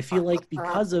that. I feel like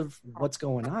because of what's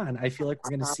going on, I feel like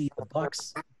we're going to see the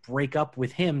Bucks break up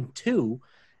with him too.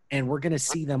 And we're going to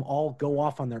see them all go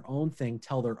off on their own thing,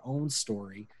 tell their own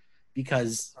story,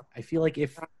 because I feel like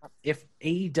if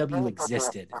AEW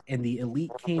existed and the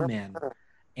Elite came in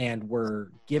and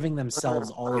were giving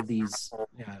themselves all of these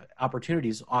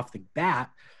opportunities off the bat,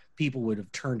 people would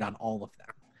have turned on all of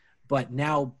them. But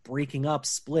now breaking up,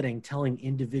 splitting, telling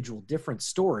individual different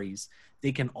stories,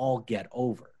 they can all get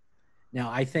over.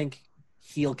 Now, I think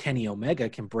heel Kenny Omega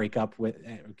can break up with,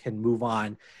 can move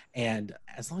on, and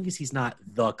as long as he's not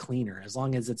the cleaner, as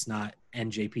long as it's not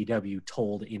NJPW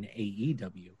told in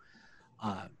AEW,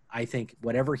 I think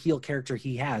whatever heel character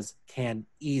he has can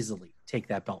easily take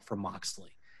that belt from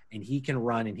Moxley, and he can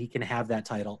run and he can have that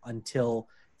title until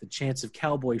the chance of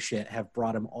cowboy shit have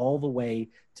brought him all the way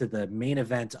to the main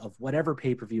event of whatever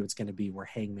pay-per-view it's going to be, where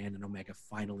Hangman and Omega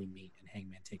finally meet and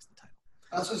Hangman takes the title.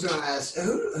 I was just going to ask,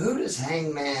 who does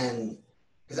Hangman,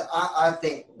 because I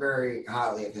think very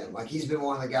highly of him. Like, he's been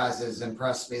one of the guys that has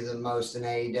impressed me the most in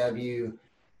AEW.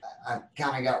 I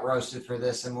kind of got roasted for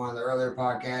this in one of the earlier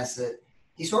podcasts, that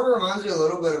he sort of reminds me a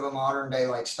little bit of a modern day,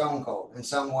 like, Stone Cold in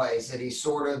some ways, that he's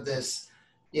sort of this,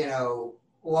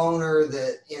 loner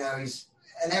that, he's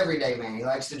an everyday man. He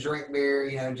likes to drink beer,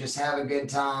 just have a good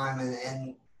time,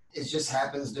 and it just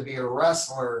happens to be a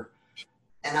wrestler.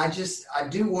 And I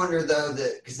do wonder, though,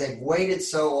 that because they've waited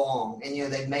so long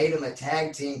and, they've made him a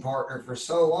tag team partner for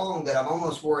so long, that I'm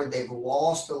almost worried they've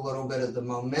lost a little bit of the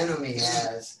momentum he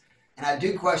has. And I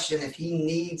do question if he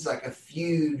needs, like, a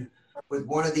feud with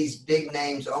one of these big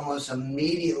names almost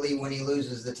immediately when he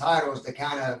loses the titles to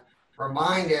kind of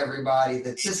remind everybody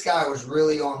that this guy was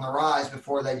really on the rise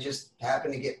before they just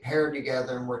happened to get paired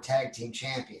together and were tag team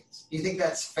champions. Do you think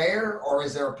that's fair, or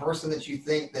is there a person that you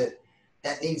think that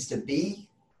that needs to be?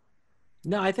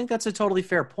 No, I think that's a totally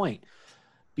fair point,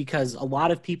 because a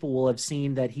lot of people will have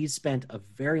seen that he's spent a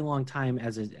very long time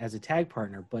as a tag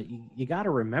partner. But you got to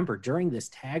remember, during this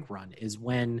tag run is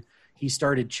when he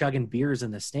started chugging beers in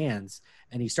the stands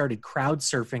and he started crowd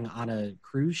surfing on a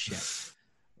cruise ship.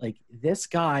 Like, this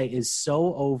guy is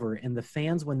so over, and the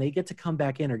fans, when they get to come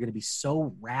back in, are going to be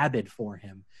so rabid for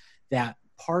him that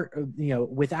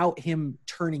without him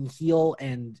turning heel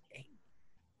and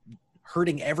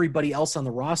hurting everybody else on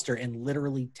the roster and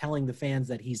literally telling the fans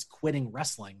that he's quitting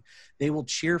wrestling, they will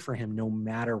cheer for him no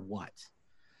matter what.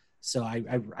 So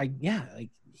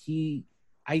he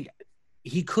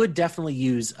could definitely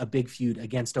use a big feud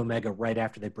against Omega right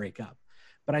after they break up.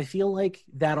 But I feel like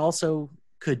that also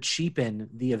could cheapen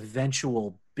the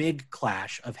eventual big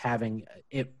clash of having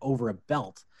it over a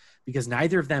belt, because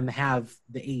neither of them have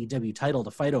the AEW title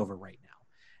to fight over right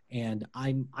now. And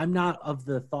I'm not of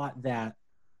the thought that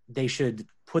they should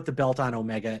put the belt on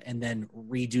Omega and then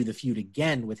redo the feud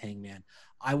again with Hangman.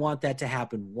 I want that to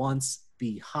happen once,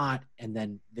 be hot, and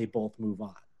then they both move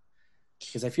on.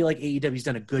 Because I feel like AEW's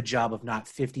done a good job of not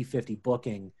 50-50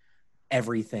 booking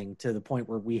everything to the point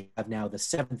where we have now the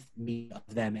 7th meet of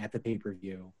them at the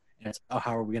pay-per-view. And it's,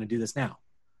 how are we going to do this now?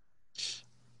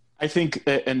 I think,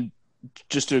 and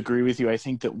just to agree with you, I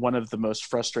think that one of the most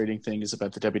frustrating things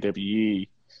about the WWE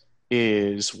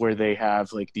is where they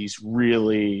have like these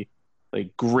really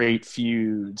like great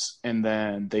feuds and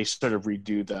then they sort of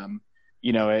redo them.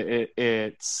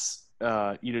 It's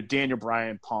Daniel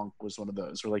Bryan Punk was one of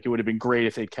those where like it would have been great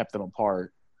if they'd kept them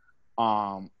apart.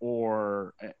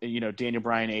 Or Daniel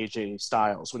Bryan, AJ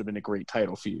Styles would have been a great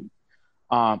title feud.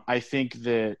 I think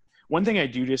that one thing I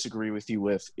do disagree with you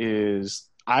with is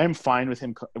I'm fine with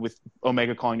with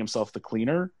Omega calling himself the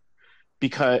Cleaner,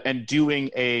 because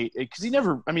he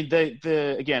never, I mean,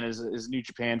 again, as a New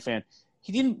Japan fan,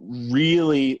 he didn't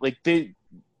really like they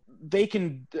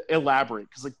can elaborate,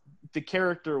 because like the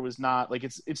character was not like,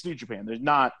 it's New Japan. There's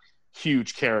not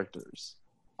huge characters.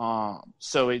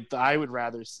 So I would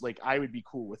rather, like, I would be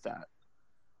cool with that.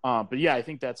 But yeah, I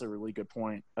think that's a really good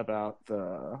point about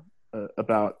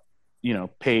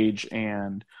Page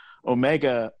and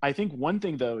Omega. I think one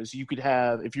thing though is you could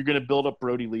have, if you're going to build up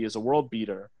Brody Lee as a world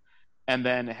beater, and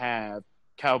then have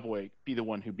Cowboy be the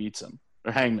one who beats him,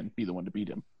 or Hangman be the one to beat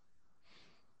him.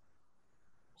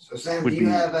 So Sam, do you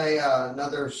have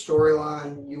another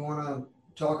storyline you want to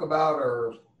talk about,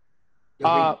 or did we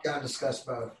kind of discuss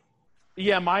both?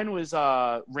 Yeah, mine was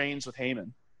Reigns with Heyman.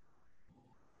 Is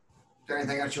there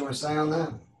anything else you want to say on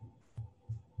that?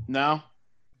 No.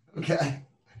 Okay.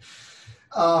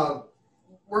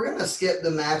 We're going to skip the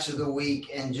match of the week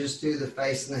and just do the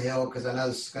face and the heel, because I know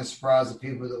this is going to surprise the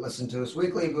people that listen to us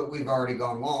weekly, but we've already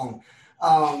gone long.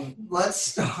 Let's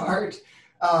start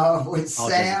with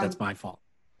Sam. That's my fault.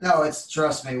 No,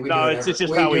 trust me. It's just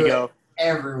how we go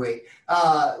every week.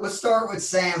 Let's start with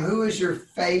Sam. Who is your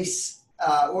face?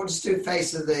 We'll just do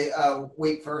face of the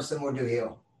week first, and we'll do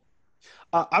heel.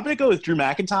 I'm going to go with Drew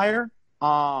McIntyre.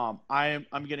 I'm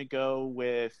going to go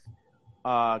with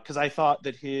because I thought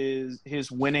that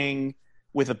his winning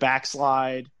with a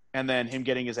backslide and then him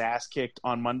getting his ass kicked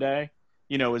on Monday,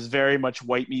 was very much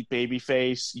white meat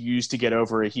babyface used to get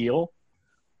over a heel.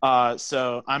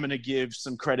 So I'm going to give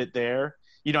some credit there.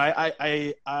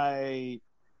 I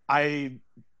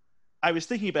was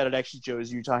thinking about it actually, Joe,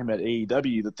 as you were talking about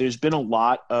AEW, that there's been a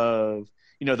lot of,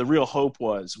 the real hope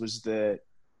was that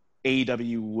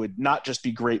AEW would not just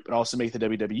be great, but also make the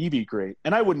WWE be great.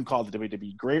 And I wouldn't call the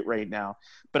WWE great right now,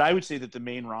 but I would say that the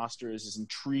main roster is as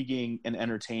intriguing and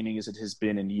entertaining as it has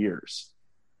been in years.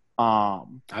 I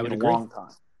would agree. A long time.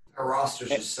 Our roster's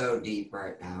just so deep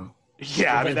right now.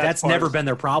 Yeah, I mean, that's never been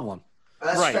their problem.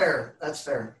 That's right. Fair. That's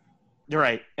fair. You're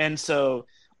right. And so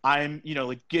I'm,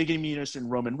 getting me interested in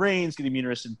Roman Reigns, getting me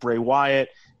interested in Bray Wyatt.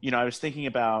 I was thinking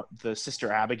about the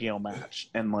Sister Abigail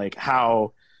match and like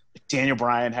how Daniel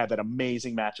Bryan had that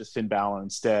amazing match with Finn Balor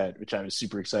instead, which I was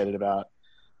super excited about.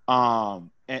 But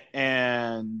I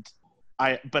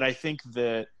think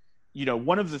that,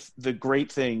 one of the great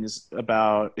things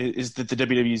about is that the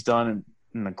WWE's done,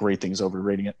 and the great things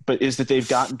overrating it, but is that they've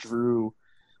gotten Drew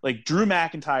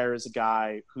McIntyre is a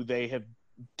guy who they have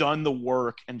done the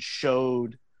work and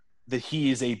showed that he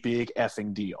is a big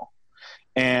effing deal.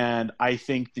 And I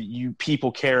think that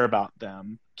people care about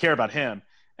him.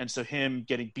 And so him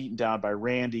getting beaten down by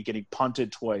Randy, getting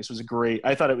punted twice was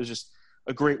I thought it was just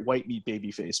a great white meat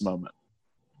babyface moment.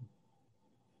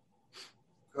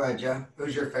 Go ahead, Joe.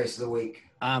 Who's your face of the week?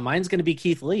 Mine's going to be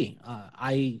Keith Lee.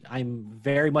 I'm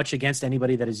very much against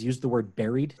anybody that has used the word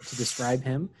buried to describe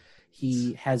him.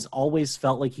 He has always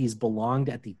felt like he's belonged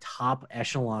at the top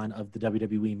echelon of the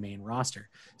WWE main roster.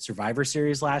 Survivor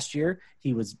Series last year,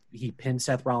 he pinned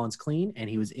Seth Rollins clean, and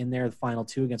he was in there the final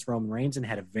 2 against Roman Reigns and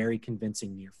had a very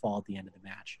convincing near fall at the end of the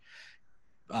match.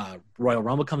 Royal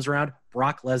Rumble comes around,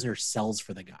 Brock Lesnar sells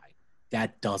for the guy.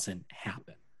 That doesn't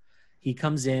happen. He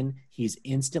comes in, he's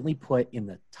instantly put in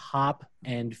the top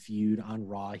end feud on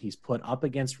Raw. He's put up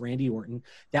against Randy Orton.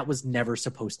 That was never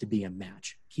supposed to be a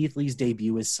match. Keith Lee's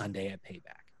debut is Sunday at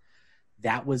Payback.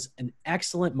 That was an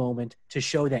excellent moment to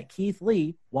show that Keith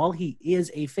Lee, while he is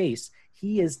a face,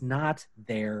 he is not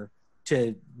there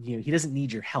to, he doesn't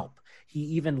need your help. He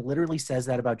even literally says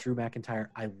that about Drew McIntyre.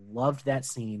 I loved that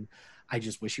scene. I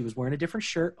just wish he was wearing a different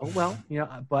shirt. Oh, well,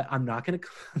 but I'm not going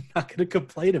to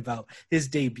complain about his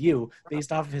debut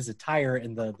based off of his attire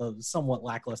and the somewhat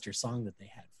lackluster song that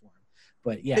they had for him.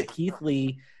 But yeah, Keith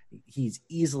Lee, he's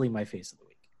easily my face of the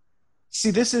week.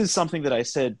 See, this is something that I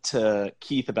said to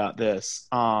Keith about this.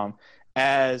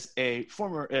 As a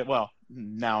former,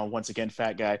 now once again,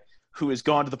 fat guy who has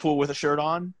gone to the pool with a shirt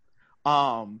on,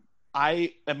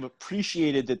 I am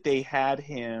appreciated that they had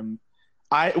him.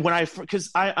 Because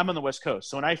I'm on the West Coast,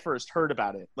 so when I first heard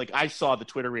about it, like I saw the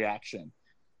Twitter reaction,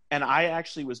 and I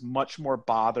actually was much more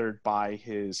bothered by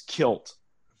his kilt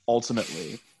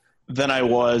ultimately than I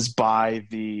was by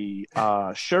the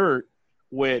shirt,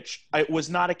 which was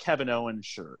not a Kevin Owens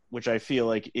shirt, which I feel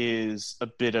like is a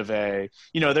bit of a,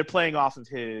 they're playing off of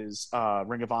his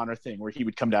Ring of Honor thing where he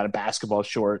would come down in basketball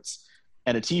shorts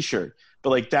and a t-shirt,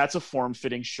 but like that's a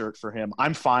form-fitting shirt for him.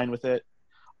 I'm fine with it.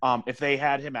 If they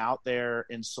had him out there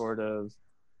in sort of,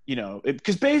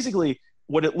 because basically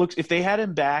what it looks, if they had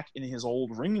him back in his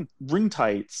old ring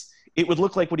tights, it would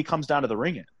look like what he comes down to the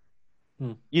ring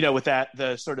in, with that,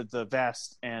 the sort of the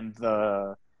vest and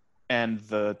the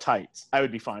tights. I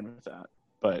would be fine with that.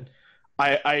 But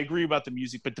I agree about the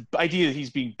music, but the idea that he's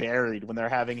being buried when they're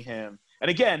having him, and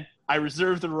again, I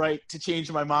reserve the right to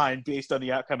change my mind based on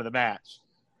the outcome of the match.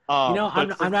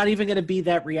 I'm not even going to be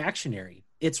that reactionary.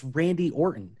 It's Randy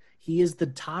Orton. He is the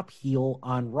top heel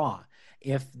on Raw.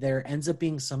 If there ends up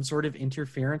being some sort of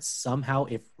interference somehow,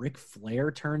 if Ric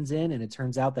Flair turns in and it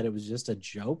turns out that it was just a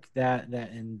joke that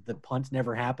and the punt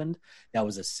never happened, that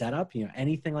was a setup,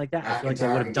 anything like that. I feel like they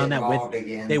would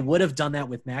have done that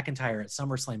with McIntyre at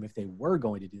SummerSlam if they were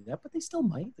going to do that, but they still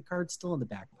might. The card's still in the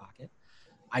back pocket.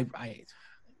 I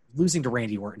losing to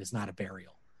Randy Orton is not a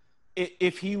burial.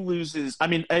 If he loses,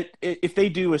 if they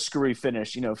do a screwy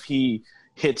finish, if he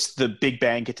hits the Big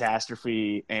Bang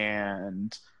Catastrophe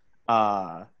and,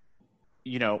 Orton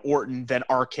then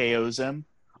RKO's him,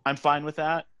 I'm fine with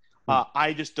that.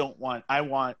 I just don't want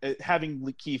 –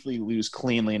 having Keith Lee lose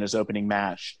cleanly in his opening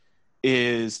match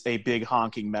is a big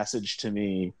honking message to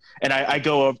me. And I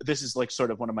go over – this is like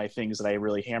sort of one of my things that I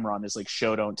really hammer on is like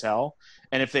show, don't tell.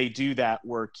 And if they do that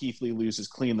where Keith Lee loses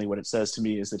cleanly, what it says to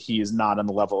me is that he is not on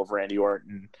the level of Randy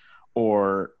Orton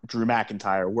or Drew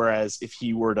McIntyre. Whereas if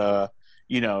he were to –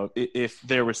 if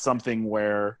there was something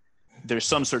where there's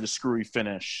some sort of screwy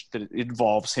finish that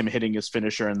involves him hitting his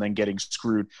finisher and then getting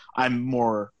screwed, I'm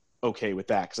more okay with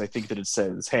that because I think that it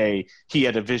says, hey, he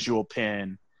had a visual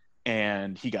pin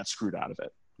and he got screwed out of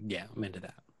it. Yeah, I'm into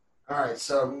that. All right,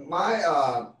 so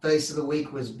my face of the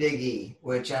week was Big E,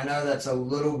 which I know that's a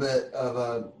little bit of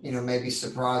a, maybe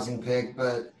surprising pick,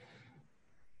 but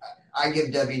I give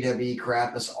WWE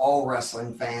crap, as all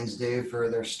wrestling fans do, for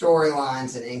their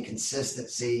storylines and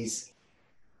inconsistencies.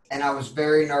 And I was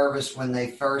very nervous when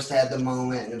they first had the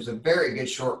moment, and it was a very good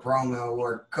short promo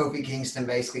where Kofi Kingston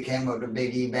basically came up to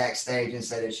Big E backstage and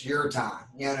said, it's your time.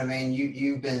 You know what I mean?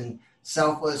 You've been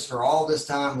selfless for all this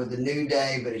time with the New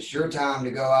Day, but it's your time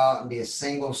to go out and be a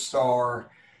single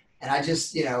star. And I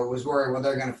just, was worried, well,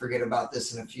 they're going to forget about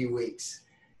this in a few weeks.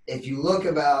 If you look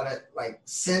about it, like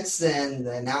since then,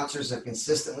 the announcers have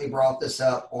consistently brought this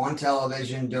up on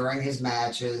television during his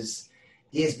matches.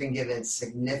 He has been given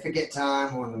significant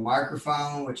time on the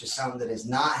microphone, which is something that has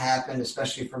not happened,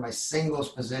 especially from a singles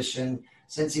position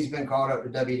since he's been called up to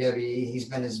WWE. He's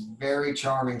been his very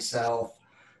charming self.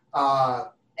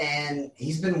 And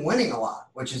he's been winning a lot,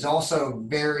 which is also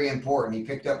very important. He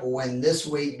picked up a win this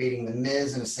week, beating The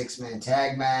Miz in a 6-man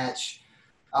tag match.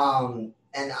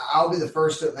 And I'll be the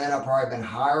first to admit I've probably been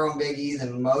higher on Big E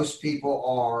than most people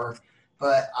are,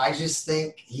 but I just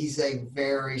think he's a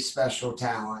very special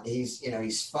talent.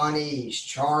 He's funny, he's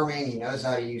charming, he knows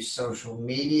how to use social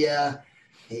media.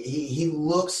 He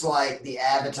looks like the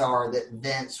avatar that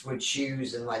Vince would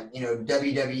choose in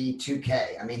WWE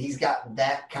 2K. I mean, he's got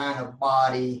that kind of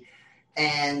body,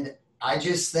 and I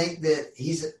just think that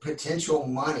he's potential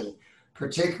money,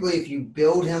 particularly if you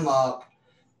build him up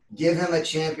give him a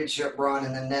championship run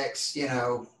in the next,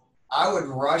 I would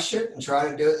rush it and try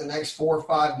to do it the next 4 or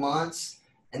 5 months.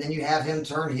 And then you have him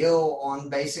turn heel on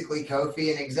basically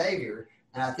Kofi and Xavier.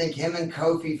 And I think him and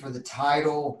Kofi for the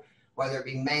title, whether it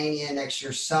be Mania, next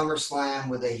year's SummerSlam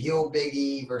with a heel Big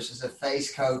E versus a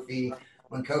face Kofi,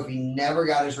 when Kofi never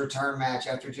got his return match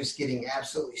after just getting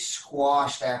absolutely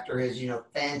squashed after his,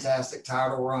 fantastic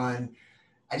title run.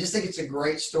 I just think it's a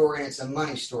great story and it's a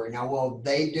money story. Now, will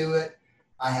they do it?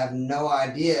 I have no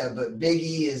idea, but Big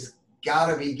E has got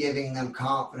to be giving them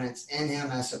confidence in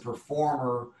him as a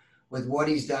performer with what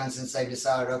he's done since they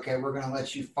decided, okay, we're going to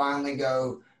let you finally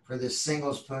go for this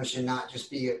singles push and not just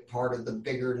be a part of the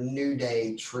bigger New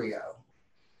Day trio.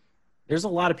 There's a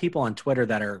lot of people on Twitter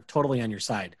that are totally on your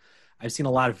side. I've seen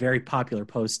a lot of very popular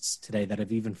posts today that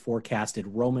have even forecasted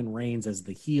Roman Reigns as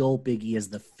the heel, Big E as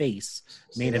the face,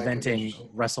 main eventing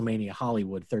WrestleMania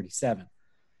Hollywood 37.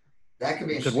 That could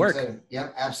be interesting. Could work. Too.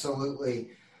 Yep, absolutely.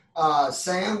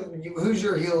 Sam, who's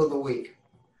your heel of the week?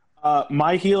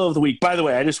 My heel of the week, by the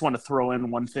way, I just want to throw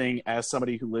in one thing as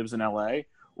somebody who lives in LA.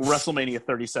 WrestleMania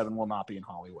 37 will not be in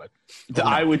Hollywood. Oh, no.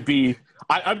 I would be,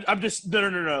 I'm just,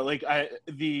 no. Like I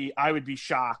would be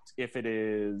shocked if it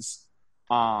is,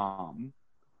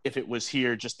 if it was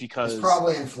here just because. It's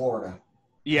probably in Florida.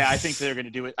 Yeah, I think they're going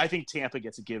to do it. I think Tampa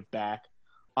gets a give back.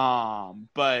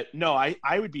 But no,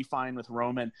 I would be fine with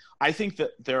Roman. I think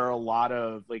that there are a lot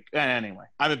of anyway,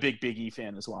 I'm a big Big E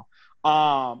fan as well.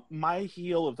 My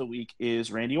heel of the week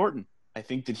is Randy Orton. I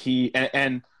think that he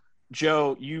and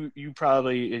Joe, you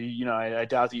probably, I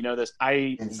doubt that you know this.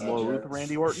 I loathe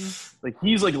Randy Orton.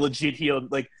 He's a legit heel.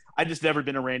 I just never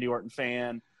been a Randy Orton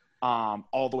fan.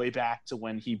 All the way back to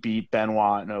when he beat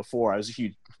Benoit in 2004. I was a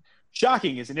huge,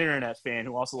 shocking as an internet fan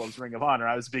who also loves Ring of Honor.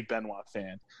 I was a big Benoit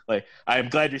fan. I'm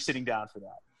glad you're sitting down for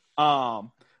that.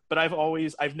 But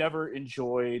I've never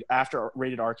enjoyed, after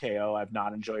Rated RKO, I've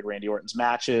not enjoyed Randy Orton's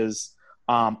matches.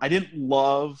 I didn't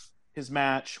love his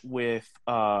match with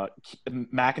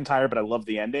McIntyre, but I love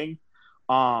the ending.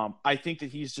 I think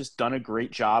that he's just done a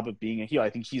great job of being a heel.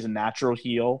 I think he's a natural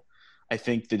heel. I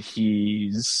think that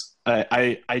he's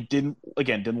I didn't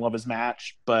love his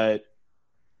match, but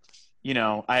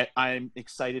I'm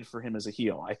excited for him as a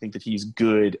heel. I think that he's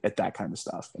good at that kind of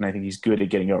stuff, and I think he's good at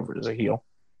getting over as a heel.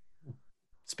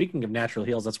 Speaking of natural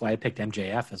heels, that's why I picked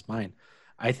MJF as mine.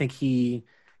 I think he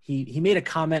made a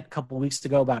comment a couple of weeks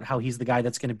ago about how he's the guy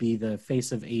that's going to be the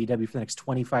face of AEW for the next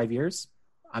 25 years.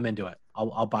 I'm into it.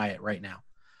 I'll buy it right now.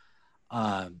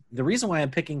 The reason why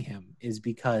I'm picking him is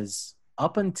because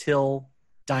up until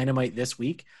Dynamite this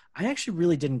week, I actually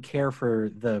really didn't care for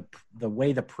the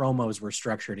way the promos were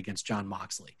structured against Jon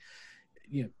Moxley.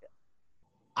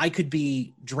 I could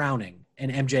be drowning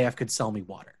and MJF could sell me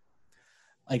water.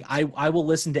 I will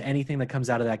listen to anything that comes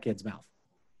out of that kid's mouth.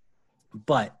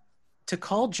 But to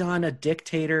call John a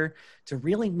dictator, to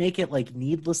really make it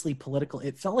needlessly political,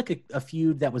 it felt like a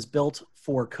feud that was built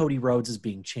for Cody Rhodes as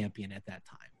being champion at that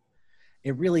time.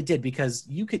 It really did, because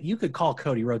you could call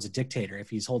Cody Rhodes a dictator if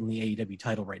he's holding the AEW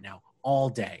title right now all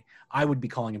day. I would be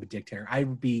calling him a dictator. I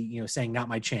would be, saying not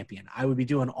my champion. I would be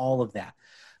doing all of that.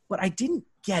 But I didn't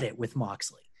get it with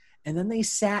Moxley. And then they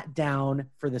sat down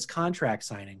for this contract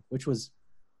signing, which was,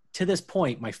 to this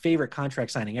point, my favorite contract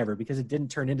signing ever, because it didn't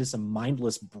turn into some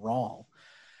mindless brawl.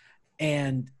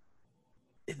 And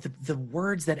the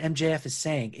words that MJF is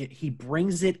saying, he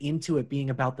brings it into it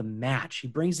being about the match. He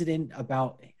brings it in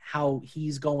about how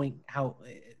he's going,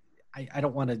 I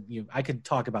don't want to, I could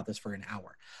talk about this for an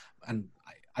hour, and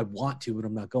I want to, but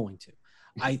I'm not going to.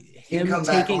 You come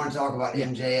back on and talk about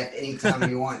MJF anytime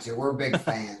you want to. We're big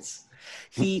fans.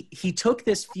 He took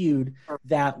this feud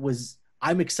that was,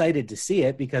 I'm excited to see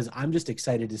it because I'm just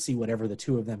excited to see whatever the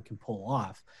two of them can pull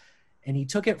off. And he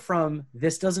took it from,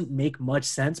 this doesn't make much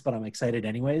sense, but I'm excited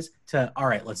anyways, to, all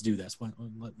right, let's do this.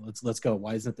 Let's go.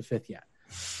 Why isn't it the fifth yet?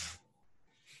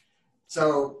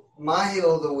 So my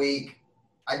heel of the week,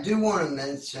 I do want to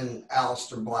mention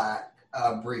Aleister Black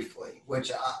briefly,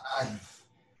 which I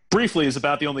briefly is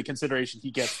about the only consideration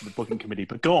he gets from the booking committee,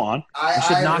 but go on. You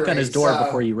should knock on his door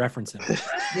before you reference him.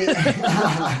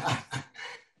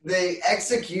 The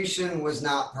execution was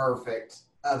not perfect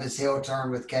of his heel turn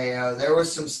with KO. There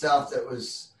was some stuff that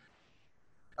was,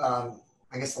 I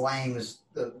guess lame is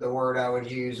the word I would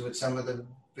use, with some of the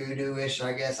voodoo-ish,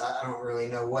 I guess. I don't really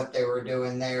know what they were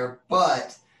doing there,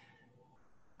 but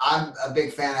I'm a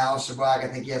big fan of Aleister Black. I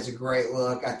think he has a great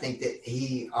look. I think that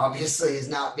he obviously is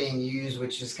not being used,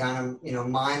 which is kind of,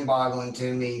 mind-boggling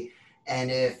to me.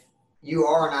 And if you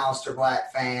are an Aleister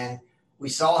Black fan, We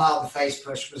saw how the face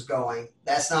push was going.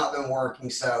 That's not been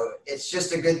working. So it's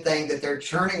just a good thing that they're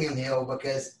churning him heel,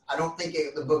 because I don't think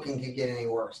the booking could get any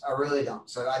worse. I really don't.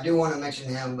 So I do want to mention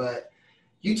him, but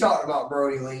you talked about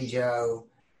Brody Lee, Joe.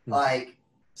 Like,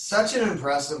 such an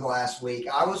impressive last week.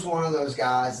 I was one of those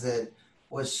guys that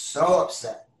was so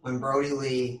upset when Brody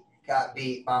Lee got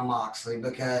beat by Moxley,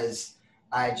 because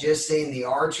I had just seen the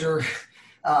Archer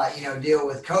deal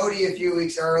with Cody a few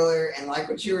weeks earlier. And like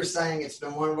what you were saying, it's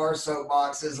been one of our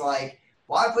soapboxes. Like,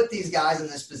 why put these guys in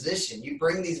this position? You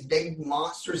bring these big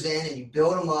monsters in and you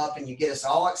build them up and you get us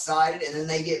all excited, and then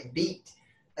they get beat,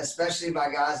 especially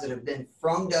by guys that have been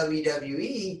from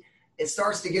WWE. It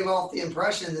starts to give off the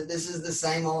impression that this is the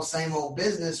same old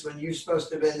business, when you're supposed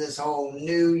to have been this whole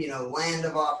new, land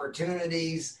of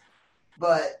opportunities.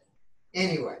 But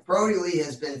anyway, Brody Lee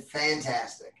has been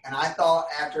fantastic. And I thought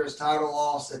after his title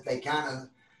loss that they kind of,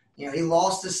 he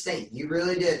lost his steam. He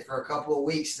really did for a couple of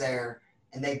weeks there,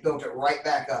 and they built it right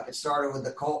back up. It started with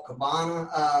the Colt Cabana,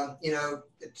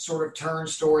 sort of turn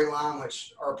storyline,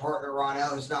 which our partner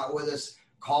Ronell, who's not with us,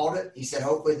 called it. He said,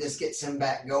 hopefully this gets him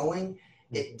back going.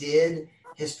 It did.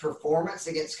 His performance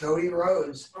against Cody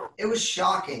Rhodes, it was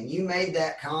shocking. You made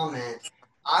that comment.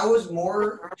 I was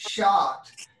more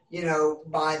shocked,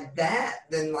 by that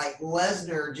than like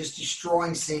Lesnar just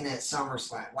destroying Cena at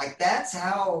SummerSlam. Like, that's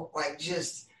how,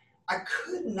 I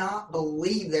could not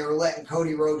believe they were letting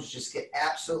Cody Rhodes just get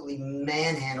absolutely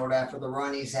manhandled after the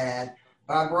run he's had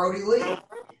by Brody Lee.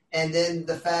 And then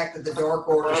the fact that the Dark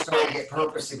Order is starting to get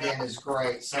purpose again is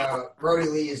great. So Brody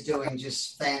Lee is doing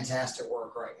just fantastic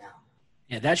work right now.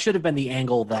 Yeah, that should have been the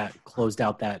angle that closed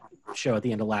out that show at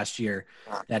the end of last year,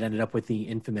 that ended up with the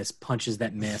infamous punches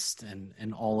that missed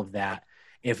and all of that.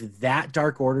 If that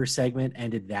Dark Order segment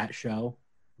ended that show,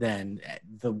 then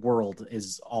the world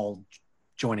is all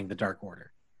joining the Dark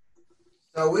Order.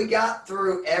 So we got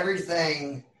through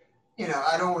everything.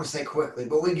 I don't want to say quickly,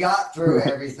 but we got through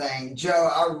everything. Joe,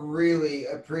 I really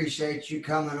appreciate you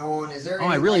coming on. Is there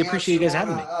I really appreciate you guys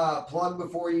having me. Plug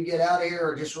before you get out of here,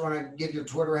 or just want to give your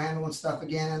Twitter handle and stuff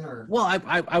again? Or well,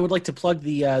 I would like to plug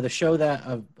the show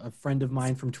that a friend of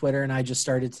mine from Twitter and I just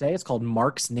started today. It's called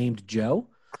Mark's Named Joe,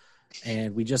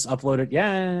 and we just uploaded.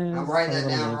 Yeah, I'm writing that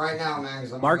down right now, man.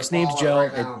 Mark's Named Joe.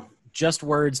 Right just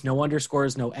words, no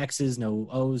underscores, no X's, no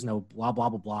O's, no blah blah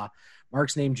blah blah.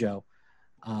 Mark's Named Joe.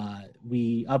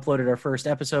 We uploaded our first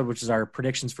episode, which is our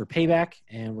predictions for Payback,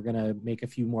 and we're going to make a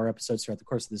few more episodes throughout the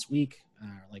course of this week,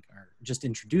 just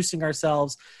introducing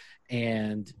ourselves,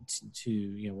 and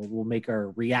we'll make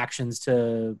our reactions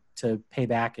to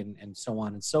Payback and so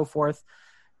on and so forth.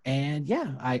 And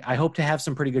yeah, I hope to have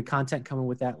some pretty good content coming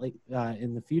with that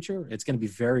in the future. It's going to be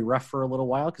very rough for a little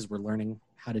while because we're learning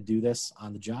how to do this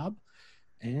on the job,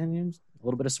 and a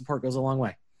little bit of support goes a long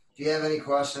way. If you have any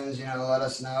questions, let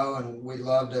us know, and we'd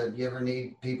love to. If you ever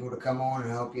need people to come on and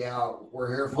help you out,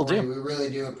 we're here for you. We really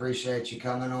do appreciate you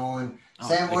coming on.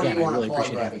 Sam, what do you want to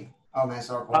plug, buddy? Oh, man, it's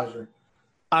our pleasure.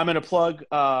 I'm going to plug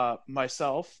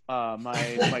myself.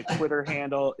 My Twitter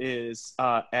handle is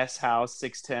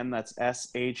shough610. That's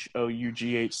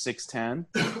SHOUGH 610.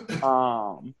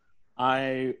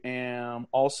 I am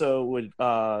also going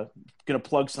to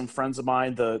plug some friends of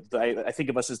mine. I think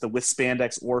of us as the With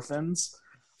Spandex Orphans.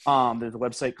 There's a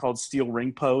website called Steel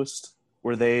Ring Post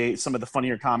where some of the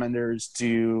funnier commenters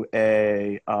do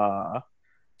a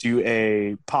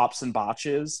pops and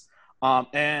botches.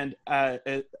 And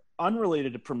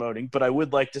unrelated to promoting, but I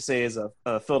would like to say as a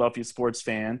Philadelphia sports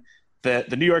fan that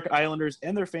the New York Islanders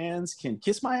and their fans can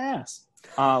kiss my ass.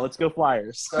 Let's go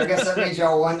Flyers. So I guess that means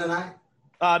y'all won tonight?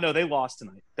 No, they lost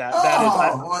tonight.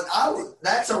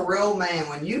 That's a real man.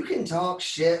 When you can talk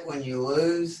shit when you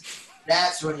lose,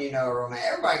 that's when you know a real man.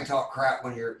 Everybody can talk crap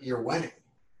when you're winning.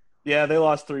 Yeah, they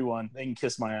lost 3-1. They can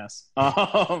kiss my ass.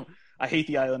 I hate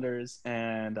the Islanders,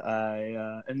 and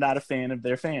I am not a fan of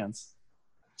their fans.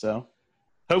 So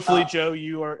hopefully, Joe,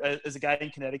 you are, as a guy in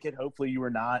Connecticut, hopefully you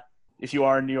are not. If you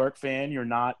are a New York fan, you're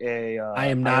not a I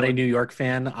am not a New York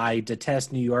fan. I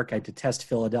detest New York. I detest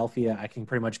Philadelphia. I can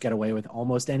pretty much get away with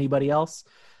almost anybody else.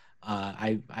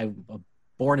 I'm a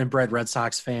born and bred Red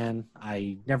Sox fan.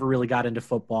 I never really got into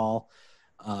football.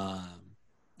 I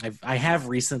have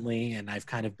recently, and I've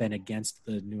kind of been against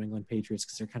the New England Patriots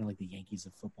because they're kind of like the Yankees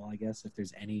of football, I guess, if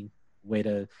there's any way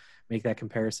to make that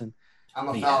comparison. I'm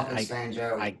a Falcons fan,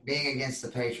 Joe. Being against the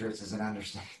Patriots is an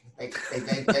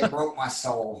understatement. They broke my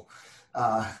soul.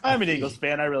 I'm an Eagles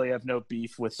fan. I really have no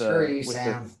beef with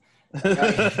Sam. Y'all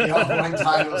win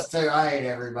titles too. I hate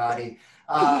everybody.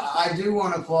 I do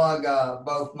want to plug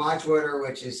both my Twitter,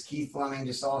 which is Keith Fleming,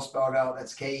 just all spelled out.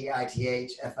 That's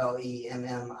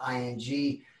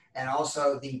KEITHFLEMMING, and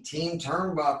also the Team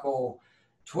Turnbuckle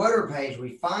Twitter page.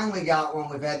 We finally got one.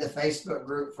 We've had the Facebook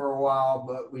group for a while,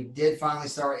 but we did finally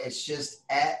start. It's just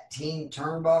at Team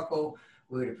Turnbuckle.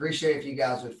 We would appreciate if you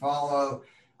guys would follow.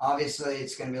 Obviously,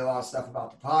 it's going to be a lot of stuff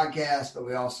about the podcast, but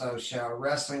we also show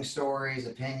wrestling stories,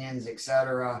 opinions,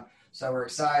 etc. So we're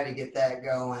excited to get that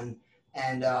going.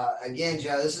 And again,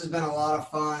 Joe, this has been a lot of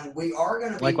fun. We are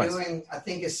going to be doing, I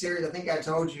think, a series. I think I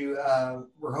told you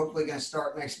we're hopefully going to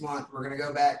start next month. We're going to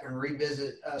go back and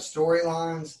revisit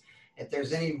storylines. If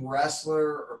there's any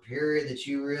wrestler or period that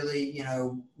you really,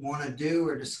 want to do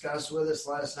or discuss with us,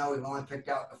 let us know. We've only picked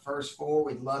out the first 4.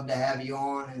 We'd love to have you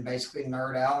on and basically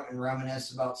nerd out and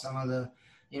reminisce about some of the,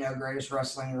 greatest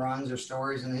wrestling runs or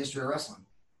stories in the history of wrestling.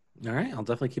 All right. I'll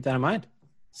definitely keep that in mind.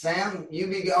 Sam,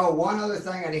 one other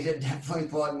thing I need to definitely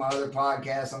plug my other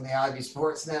podcast on the Ivy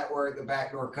Sports Network, the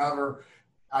Backdoor Cover,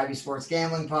 Ivy Sports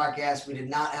Gambling Podcast. We did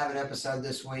not have an episode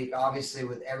this week, obviously,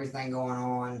 with everything going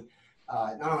on.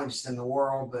 Not only just in the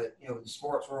world, but, with the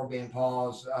sports world being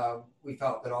paused, we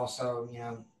felt that also,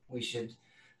 we should,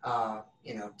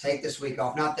 take this week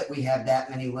off. Not that we have that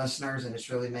many listeners and it's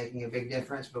really making a big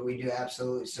difference, but we do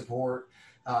absolutely support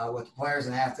what the players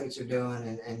and athletes are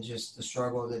doing and just the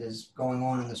struggle that is going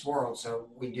on in this world. So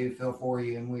we do feel for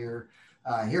you and we're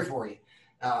here for you,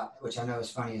 which I know is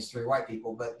funny as 3 white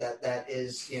people, but that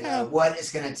is, what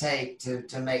it's going to take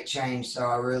to make change. So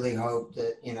I really hope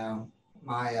that,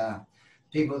 my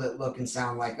people that look and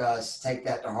sound like us take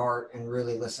that to heart and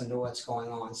really listen to what's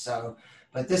going on. So,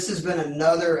 but this has been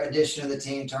another edition of the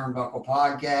Team Turnbuckle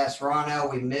podcast. Ronell,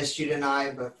 we missed you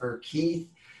tonight, but for Keith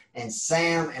and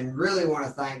Sam, and really want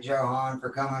to thank Joe Hahn for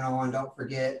coming on. Don't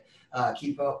forget,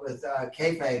 keep up with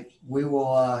Kayfabe. We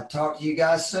will talk to you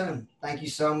guys soon. Thank you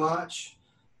so much.